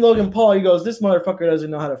sees Logan Paul, he goes, this motherfucker doesn't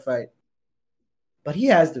know how to fight. But he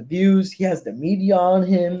has the views, he has the media on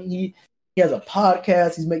him, he has a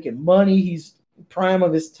podcast, he's making money, he's prime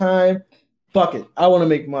of his time. Fuck it, I want to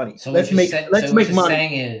make money. So let's make money. What you're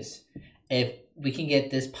saying is, if we can get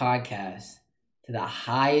this podcast to the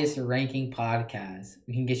highest ranking podcast,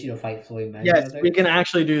 we can get you to fight Floyd Mayweather. Yes, we can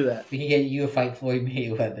actually do that. We can get you to fight Floyd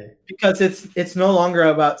Mayweather. Because it's no longer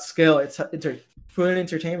about skill. It's food and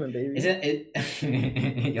entertainment, baby. Isn't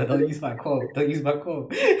it? Yo, don't use my quote. Don't use my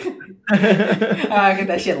quote. I get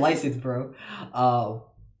that shit licensed, bro.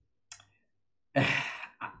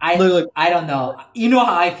 I don't know. You know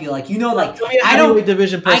how I feel. Like, you know, like tell me a I heavyweight don't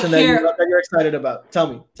division person I care. that you're excited about. Tell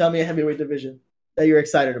me a heavyweight division that you're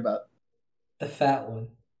excited about. The fat one.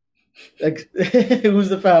 Like, who's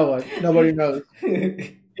the fat one? Nobody knows.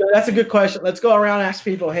 Yeah, that's a good question. Let's go around and ask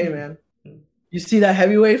people. Hey, man, you see that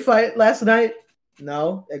heavyweight fight last night?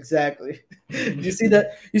 No, exactly. You see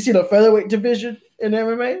that? You see the featherweight division in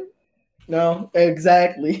MMA? No,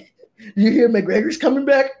 exactly. You hear McGregor's coming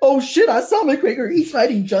back? Oh shit! I saw McGregor. He's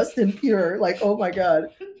fighting Justin Pure. Like, oh my god.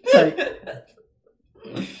 Like,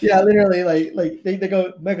 yeah, literally, like they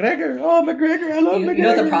go McGregor. Oh, McGregor. I love McGregor. You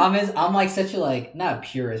know what the problem is? I'm like such a like not a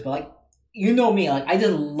purist, but like you know me. Like I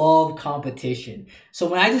just love competition. So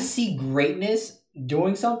when I just see greatness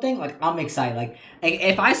doing something, like I'm excited. Like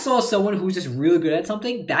if I saw someone who's just really good at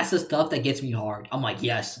something, that's the stuff that gets me hard. I'm like,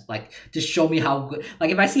 yes, like just show me how good.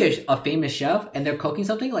 Like if I see a famous chef and they're cooking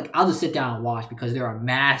something, like I'll just sit down and watch because they're a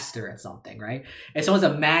master at something, right? If someone's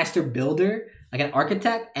a master builder, like an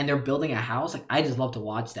architect, and they're building a house, like I just love to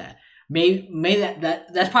watch that. Maybe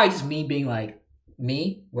that's probably just me being like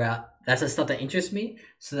me, where that's the stuff that interests me,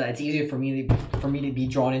 so that it's easier for me to be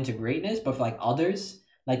drawn into greatness. But for like others,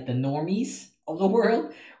 like the normies of the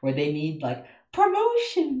world, where they need like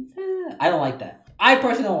promotions, I don't like that. I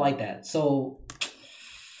personally don't like that. So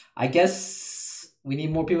I guess we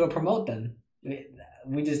need more people to promote. Then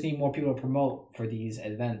we just need more people to promote for these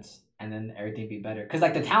events, and then everything be better. Because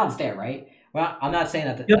like the talent's there, right? Well, I'm not saying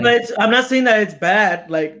that. But I'm not saying that it's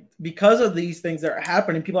bad. Like because of these things that are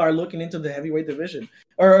happening, people are looking into the heavyweight division,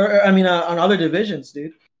 or I mean, on other divisions,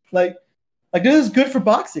 dude. Like this is good for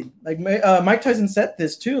boxing. Like Mike Tyson said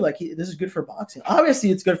this too. Like this is good for boxing.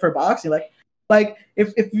 Obviously, it's good for boxing. Like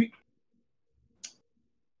if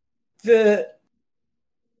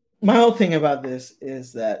my whole thing about this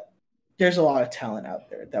is that there's a lot of talent out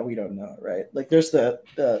there that we don't know, right? Like there's the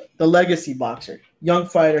legacy boxer, young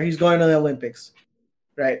fighter. He's going to the Olympics,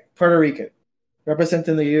 right? Puerto Rican,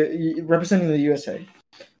 representing the USA.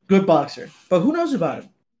 Good boxer, but who knows about him?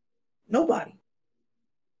 Nobody.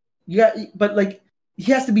 But like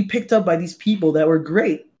he has to be picked up by these people that were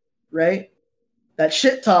great, right? That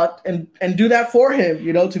shit talked and do that for him,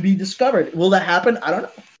 you know, to be discovered. Will that happen? I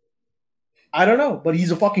don't know. But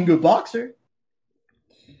he's a fucking good boxer.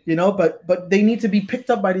 You know, but they need to be picked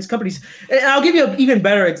up by these companies. And I'll give you an even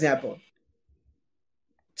better example,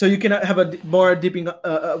 so you can have a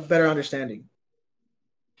better understanding.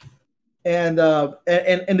 And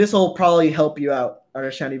this will probably help you out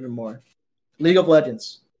understand even more. League of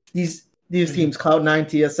Legends, these teams, Cloud9,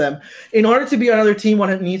 TSM. In order to be another team,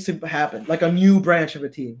 what needs to happen, like a new branch of a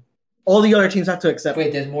team, all the other teams have to accept.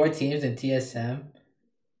 Wait, there's more teams than TSM.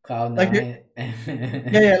 Cloud9.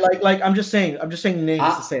 Like I'm just saying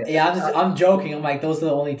names to say it. Yeah, I'm joking. I'm like, those are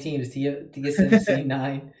the only teams. TSM,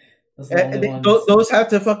 C9. Those have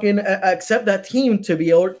to fucking accept that team to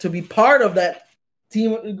be part of that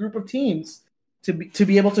team group of teams to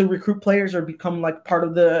be able to recruit players or become like part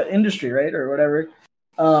of the industry, right, or whatever.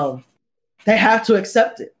 They have to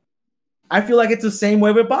accept it. I feel like it's the same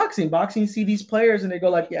way with boxing. Boxing see these players and they go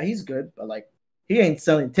like, yeah, he's good, but like he ain't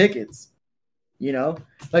selling tickets. You know,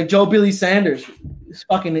 like Joe Billy Sanders, is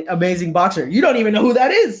fucking amazing boxer. You don't even know who that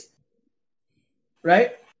is,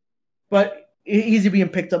 right? But he's being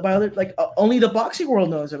picked up by other, like only the boxing world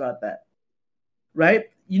knows about that, right?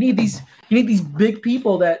 You need these big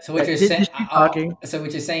people that. So what you're saying? So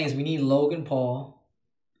what you're saying is we need Logan Paul.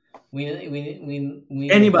 We need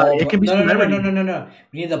anybody. It can be no.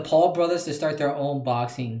 We need the Paul brothers to start their own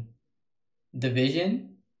boxing division.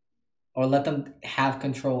 Or let them have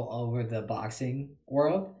control over the boxing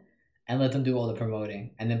world and let them do all the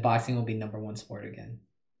promoting. And then boxing will be number one sport again.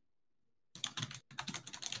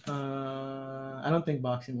 I don't think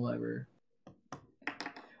boxing will ever.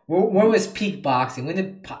 When was peak boxing? When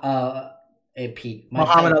did it peak?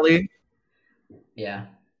 Muhammad Ali? Yeah.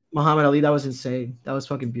 Muhammad Ali, that was insane. That was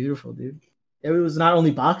fucking beautiful, dude. It was not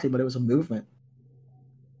only boxing, but it was a movement.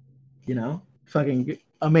 You know? Fucking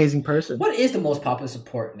amazing person. What is the most popular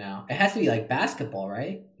sport now? It has to be like basketball,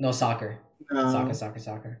 right? No, soccer. Soccer.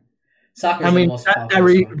 Soccer is the most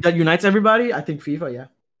popular that unites everybody. I think FIFA, yeah.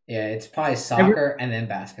 Yeah, it's probably soccer and then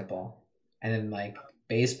basketball. And then like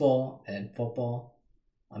baseball and then football.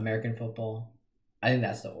 American football. I think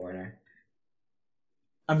that's the order.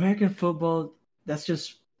 American football, that's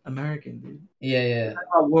just American, dude. Yeah.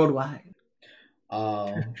 Worldwide.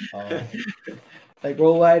 Oh, oh. Like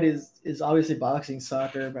worldwide is obviously boxing,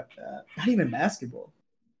 soccer, but not even basketball.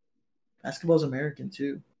 Basketball's American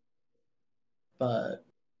too. But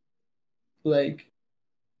like,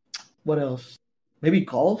 what else? Maybe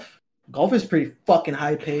golf. Golf is pretty fucking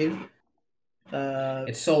high paid.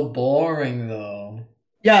 It's so boring though.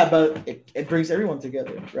 Yeah, but it brings everyone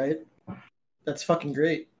together, right? That's fucking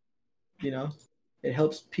great. You know, it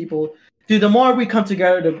helps people. Dude, the more we come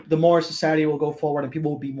together, the more society will go forward and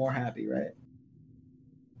people will be more happy, right?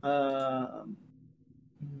 Um,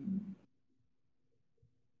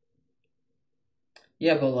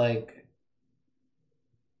 Yeah, but like,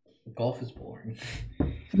 golf is boring.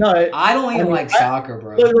 no, I don't even like soccer,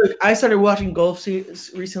 bro. Look, I started watching golf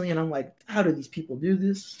recently, and I'm like, how do these people do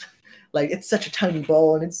this? Like, it's such a tiny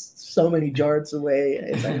ball, and it's so many yards away.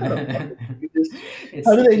 It's like, how the fuck do they do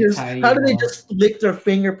this? How do they just lick their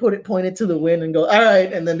finger, point it to the wind, and go, all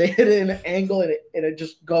right, and then they hit it in an angle, and it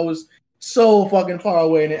just goes so fucking far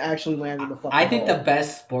away, and it actually lands in the fucking I think ball. the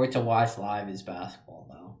best sport to watch live is basketball,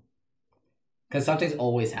 though, because something's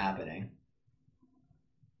always happening.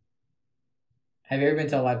 Have you ever been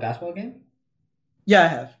to a live basketball game? Yeah, I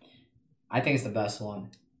have. I think it's the best one.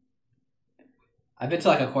 I've been to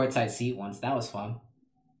like a courtside seat once. That was fun,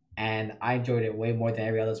 and I enjoyed it way more than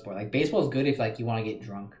every other sport. Like baseball is good if like you want to get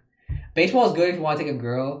drunk. Baseball is good if you want to take a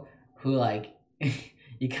girl who like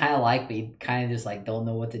you kind of like, but you kind of just like don't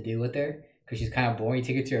know what to do with her because she's kind of boring. You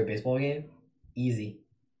take her to a baseball game, easy.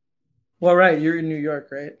 Well, right, you're in New York,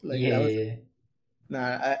 right? Like, Yeah.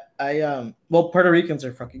 Nah, well, Puerto Ricans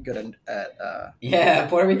are fucking good at Yeah,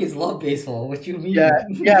 Puerto Ricans love baseball. What you mean?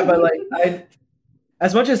 Yeah, but like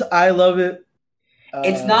as much as I love it,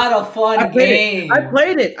 it's not a fun game. I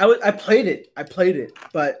played it,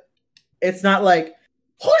 but it's not like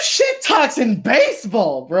who shit talks in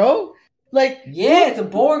baseball, bro. Like, yeah, it's a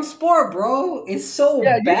boring sport, bro. It's so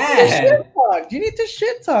bad. You need to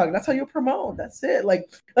shit talk. That's how you promote. That's it. Like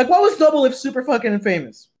what was Double if super fucking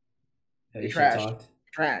famous? You trash.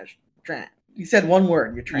 You said one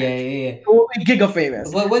word. You're trash. Yeah. Giga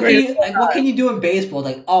famous. But what can you do in baseball?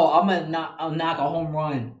 Like, oh, I'll knock a home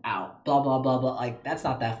run out. Blah blah blah blah. Like, that's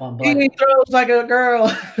not that fun. But he throws like a girl.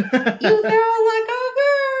 You throw like a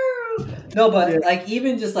girl. No, but like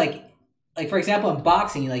even just like for example in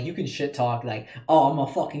boxing, like you can shit talk like, oh, I'm gonna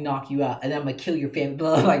fucking knock you out and then I'm gonna kill your family.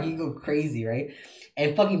 Blah, blah, like you go crazy, right?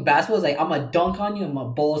 And fucking basketball is like, I'm gonna dunk on you and my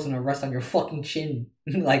ball's gonna rest on your fucking chin.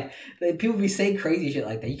 like people be saying crazy shit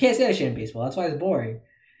like that. You can't say that shit in baseball. That's why it's boring.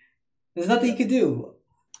 There's nothing you could do.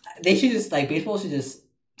 They should just like baseball should just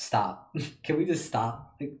stop. Can we just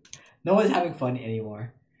stop? Like, no one's having fun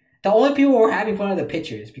anymore. The only people who are having fun are the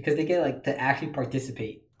pitchers because they get like to actually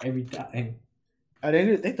participate every time.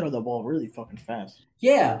 They throw the ball really fucking fast.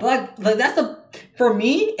 Yeah, but like that's for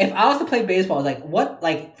me. If I was to play baseball, like what,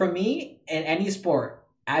 like for me in any sport,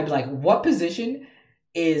 I'd be like, what position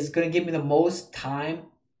is gonna give me the most time,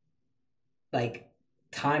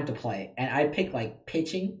 time to play, and I'd pick like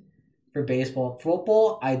pitching for baseball.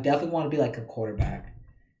 Football, I definitely want to be like a quarterback,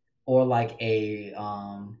 or like a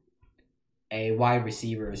wide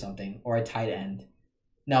receiver or something, or a tight end.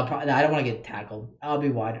 No, I don't want to get tackled. I'll be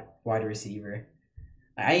wide receiver.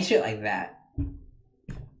 I need shit like that.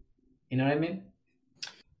 You know what I mean?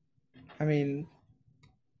 I mean,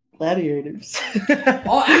 gladiators.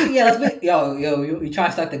 Oh, actually, yeah. You trying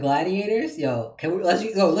to start the gladiators? Yo,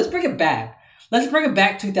 let's bring it back. Let's bring it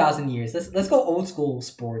back 2,000 years. Let's go old school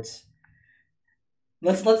sports.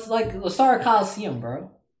 Let's start a Coliseum,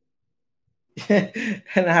 bro. And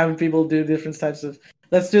having people do different types of.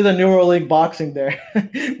 Let's do the Neuralink boxing there.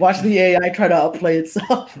 Watch the AI try to outplay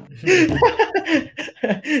itself.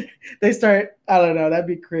 They start. I don't know. That'd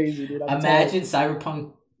be crazy, dude. Imagine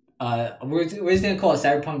Cyberpunk. We're just gonna call it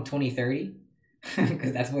Cyberpunk 2030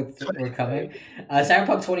 because that's what we're coming.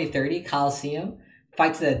 Cyberpunk 2030 Coliseum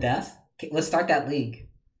fight to the death. Let's start that league.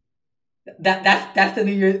 That's the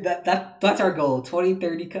New Year. That's our goal.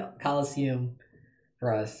 2030 Coliseum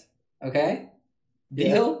for us. Okay.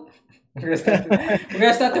 Deal. Yeah. We're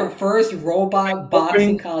gonna start the first robot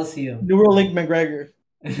boxing Coliseum. Neuralink McGregor.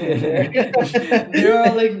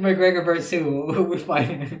 Neuralink McGregor versus who would fight?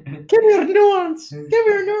 Give me your neurons. Give me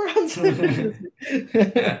your neurons. The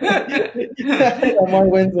more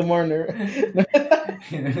wins, the more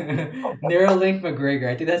Neuralink McGregor.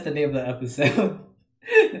 I think that's the name of the episode.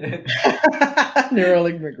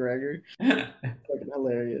 Neuralink McGregor. Fucking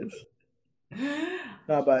hilarious.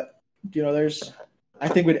 No, but there's. I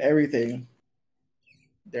think with everything,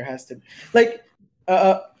 there has to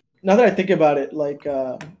now that I think about it,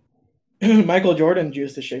 Michael Jordan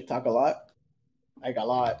used to shit talk a lot,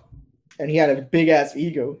 and he had a big ass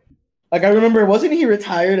ego, Like I remember, wasn't he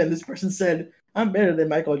retired? And this person said, "I'm better than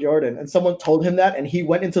Michael Jordan," and someone told him that, and he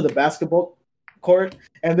went into the basketball court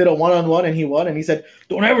and did a one-on-one, and he won. And he said,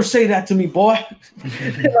 "Don't ever say that to me, boy."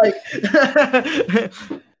 Like,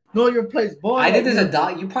 know your place, boy. I think there's a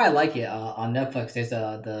doc. You probably like it on Netflix. There's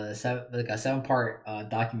a 7-part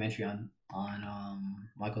documentary on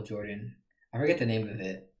Michael Jordan. I forget the name of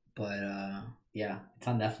it, but yeah, it's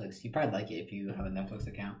on Netflix. You probably like it if you have a Netflix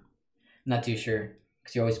account. I'm not too sure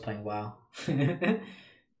because you're always playing WoW,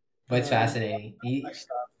 but it's fascinating. I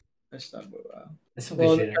stopped with WoW. There's some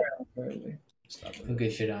good shit. Some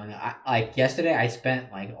good shit on it. Like yesterday, I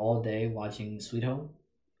spent like all day watching Sweet Home.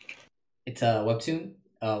 It's a webtoon.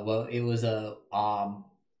 Well, it was a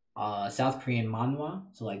South Korean manhwa,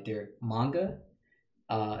 so like their manga.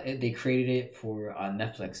 They created it for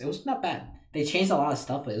Netflix. It was not bad. They changed a lot of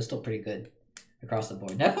stuff, but it was still pretty good across the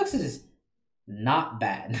board. Netflix is not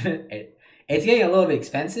bad. It's getting a little bit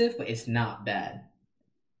expensive, but it's not bad.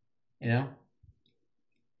 You know.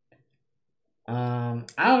 I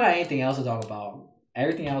don't got anything else to talk about.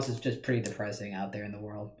 Everything else is just pretty depressing out there in the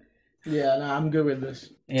world. Yeah, no, I'm good with this.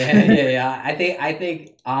 Yeah. I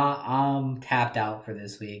think I'm tapped out for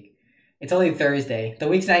this week. It's only Thursday. The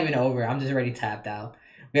week's not even over. I'm just already tapped out.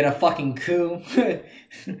 We got a fucking coup.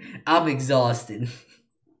 I'm exhausted.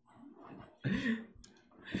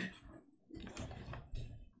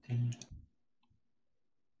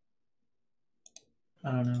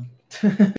 I don't know.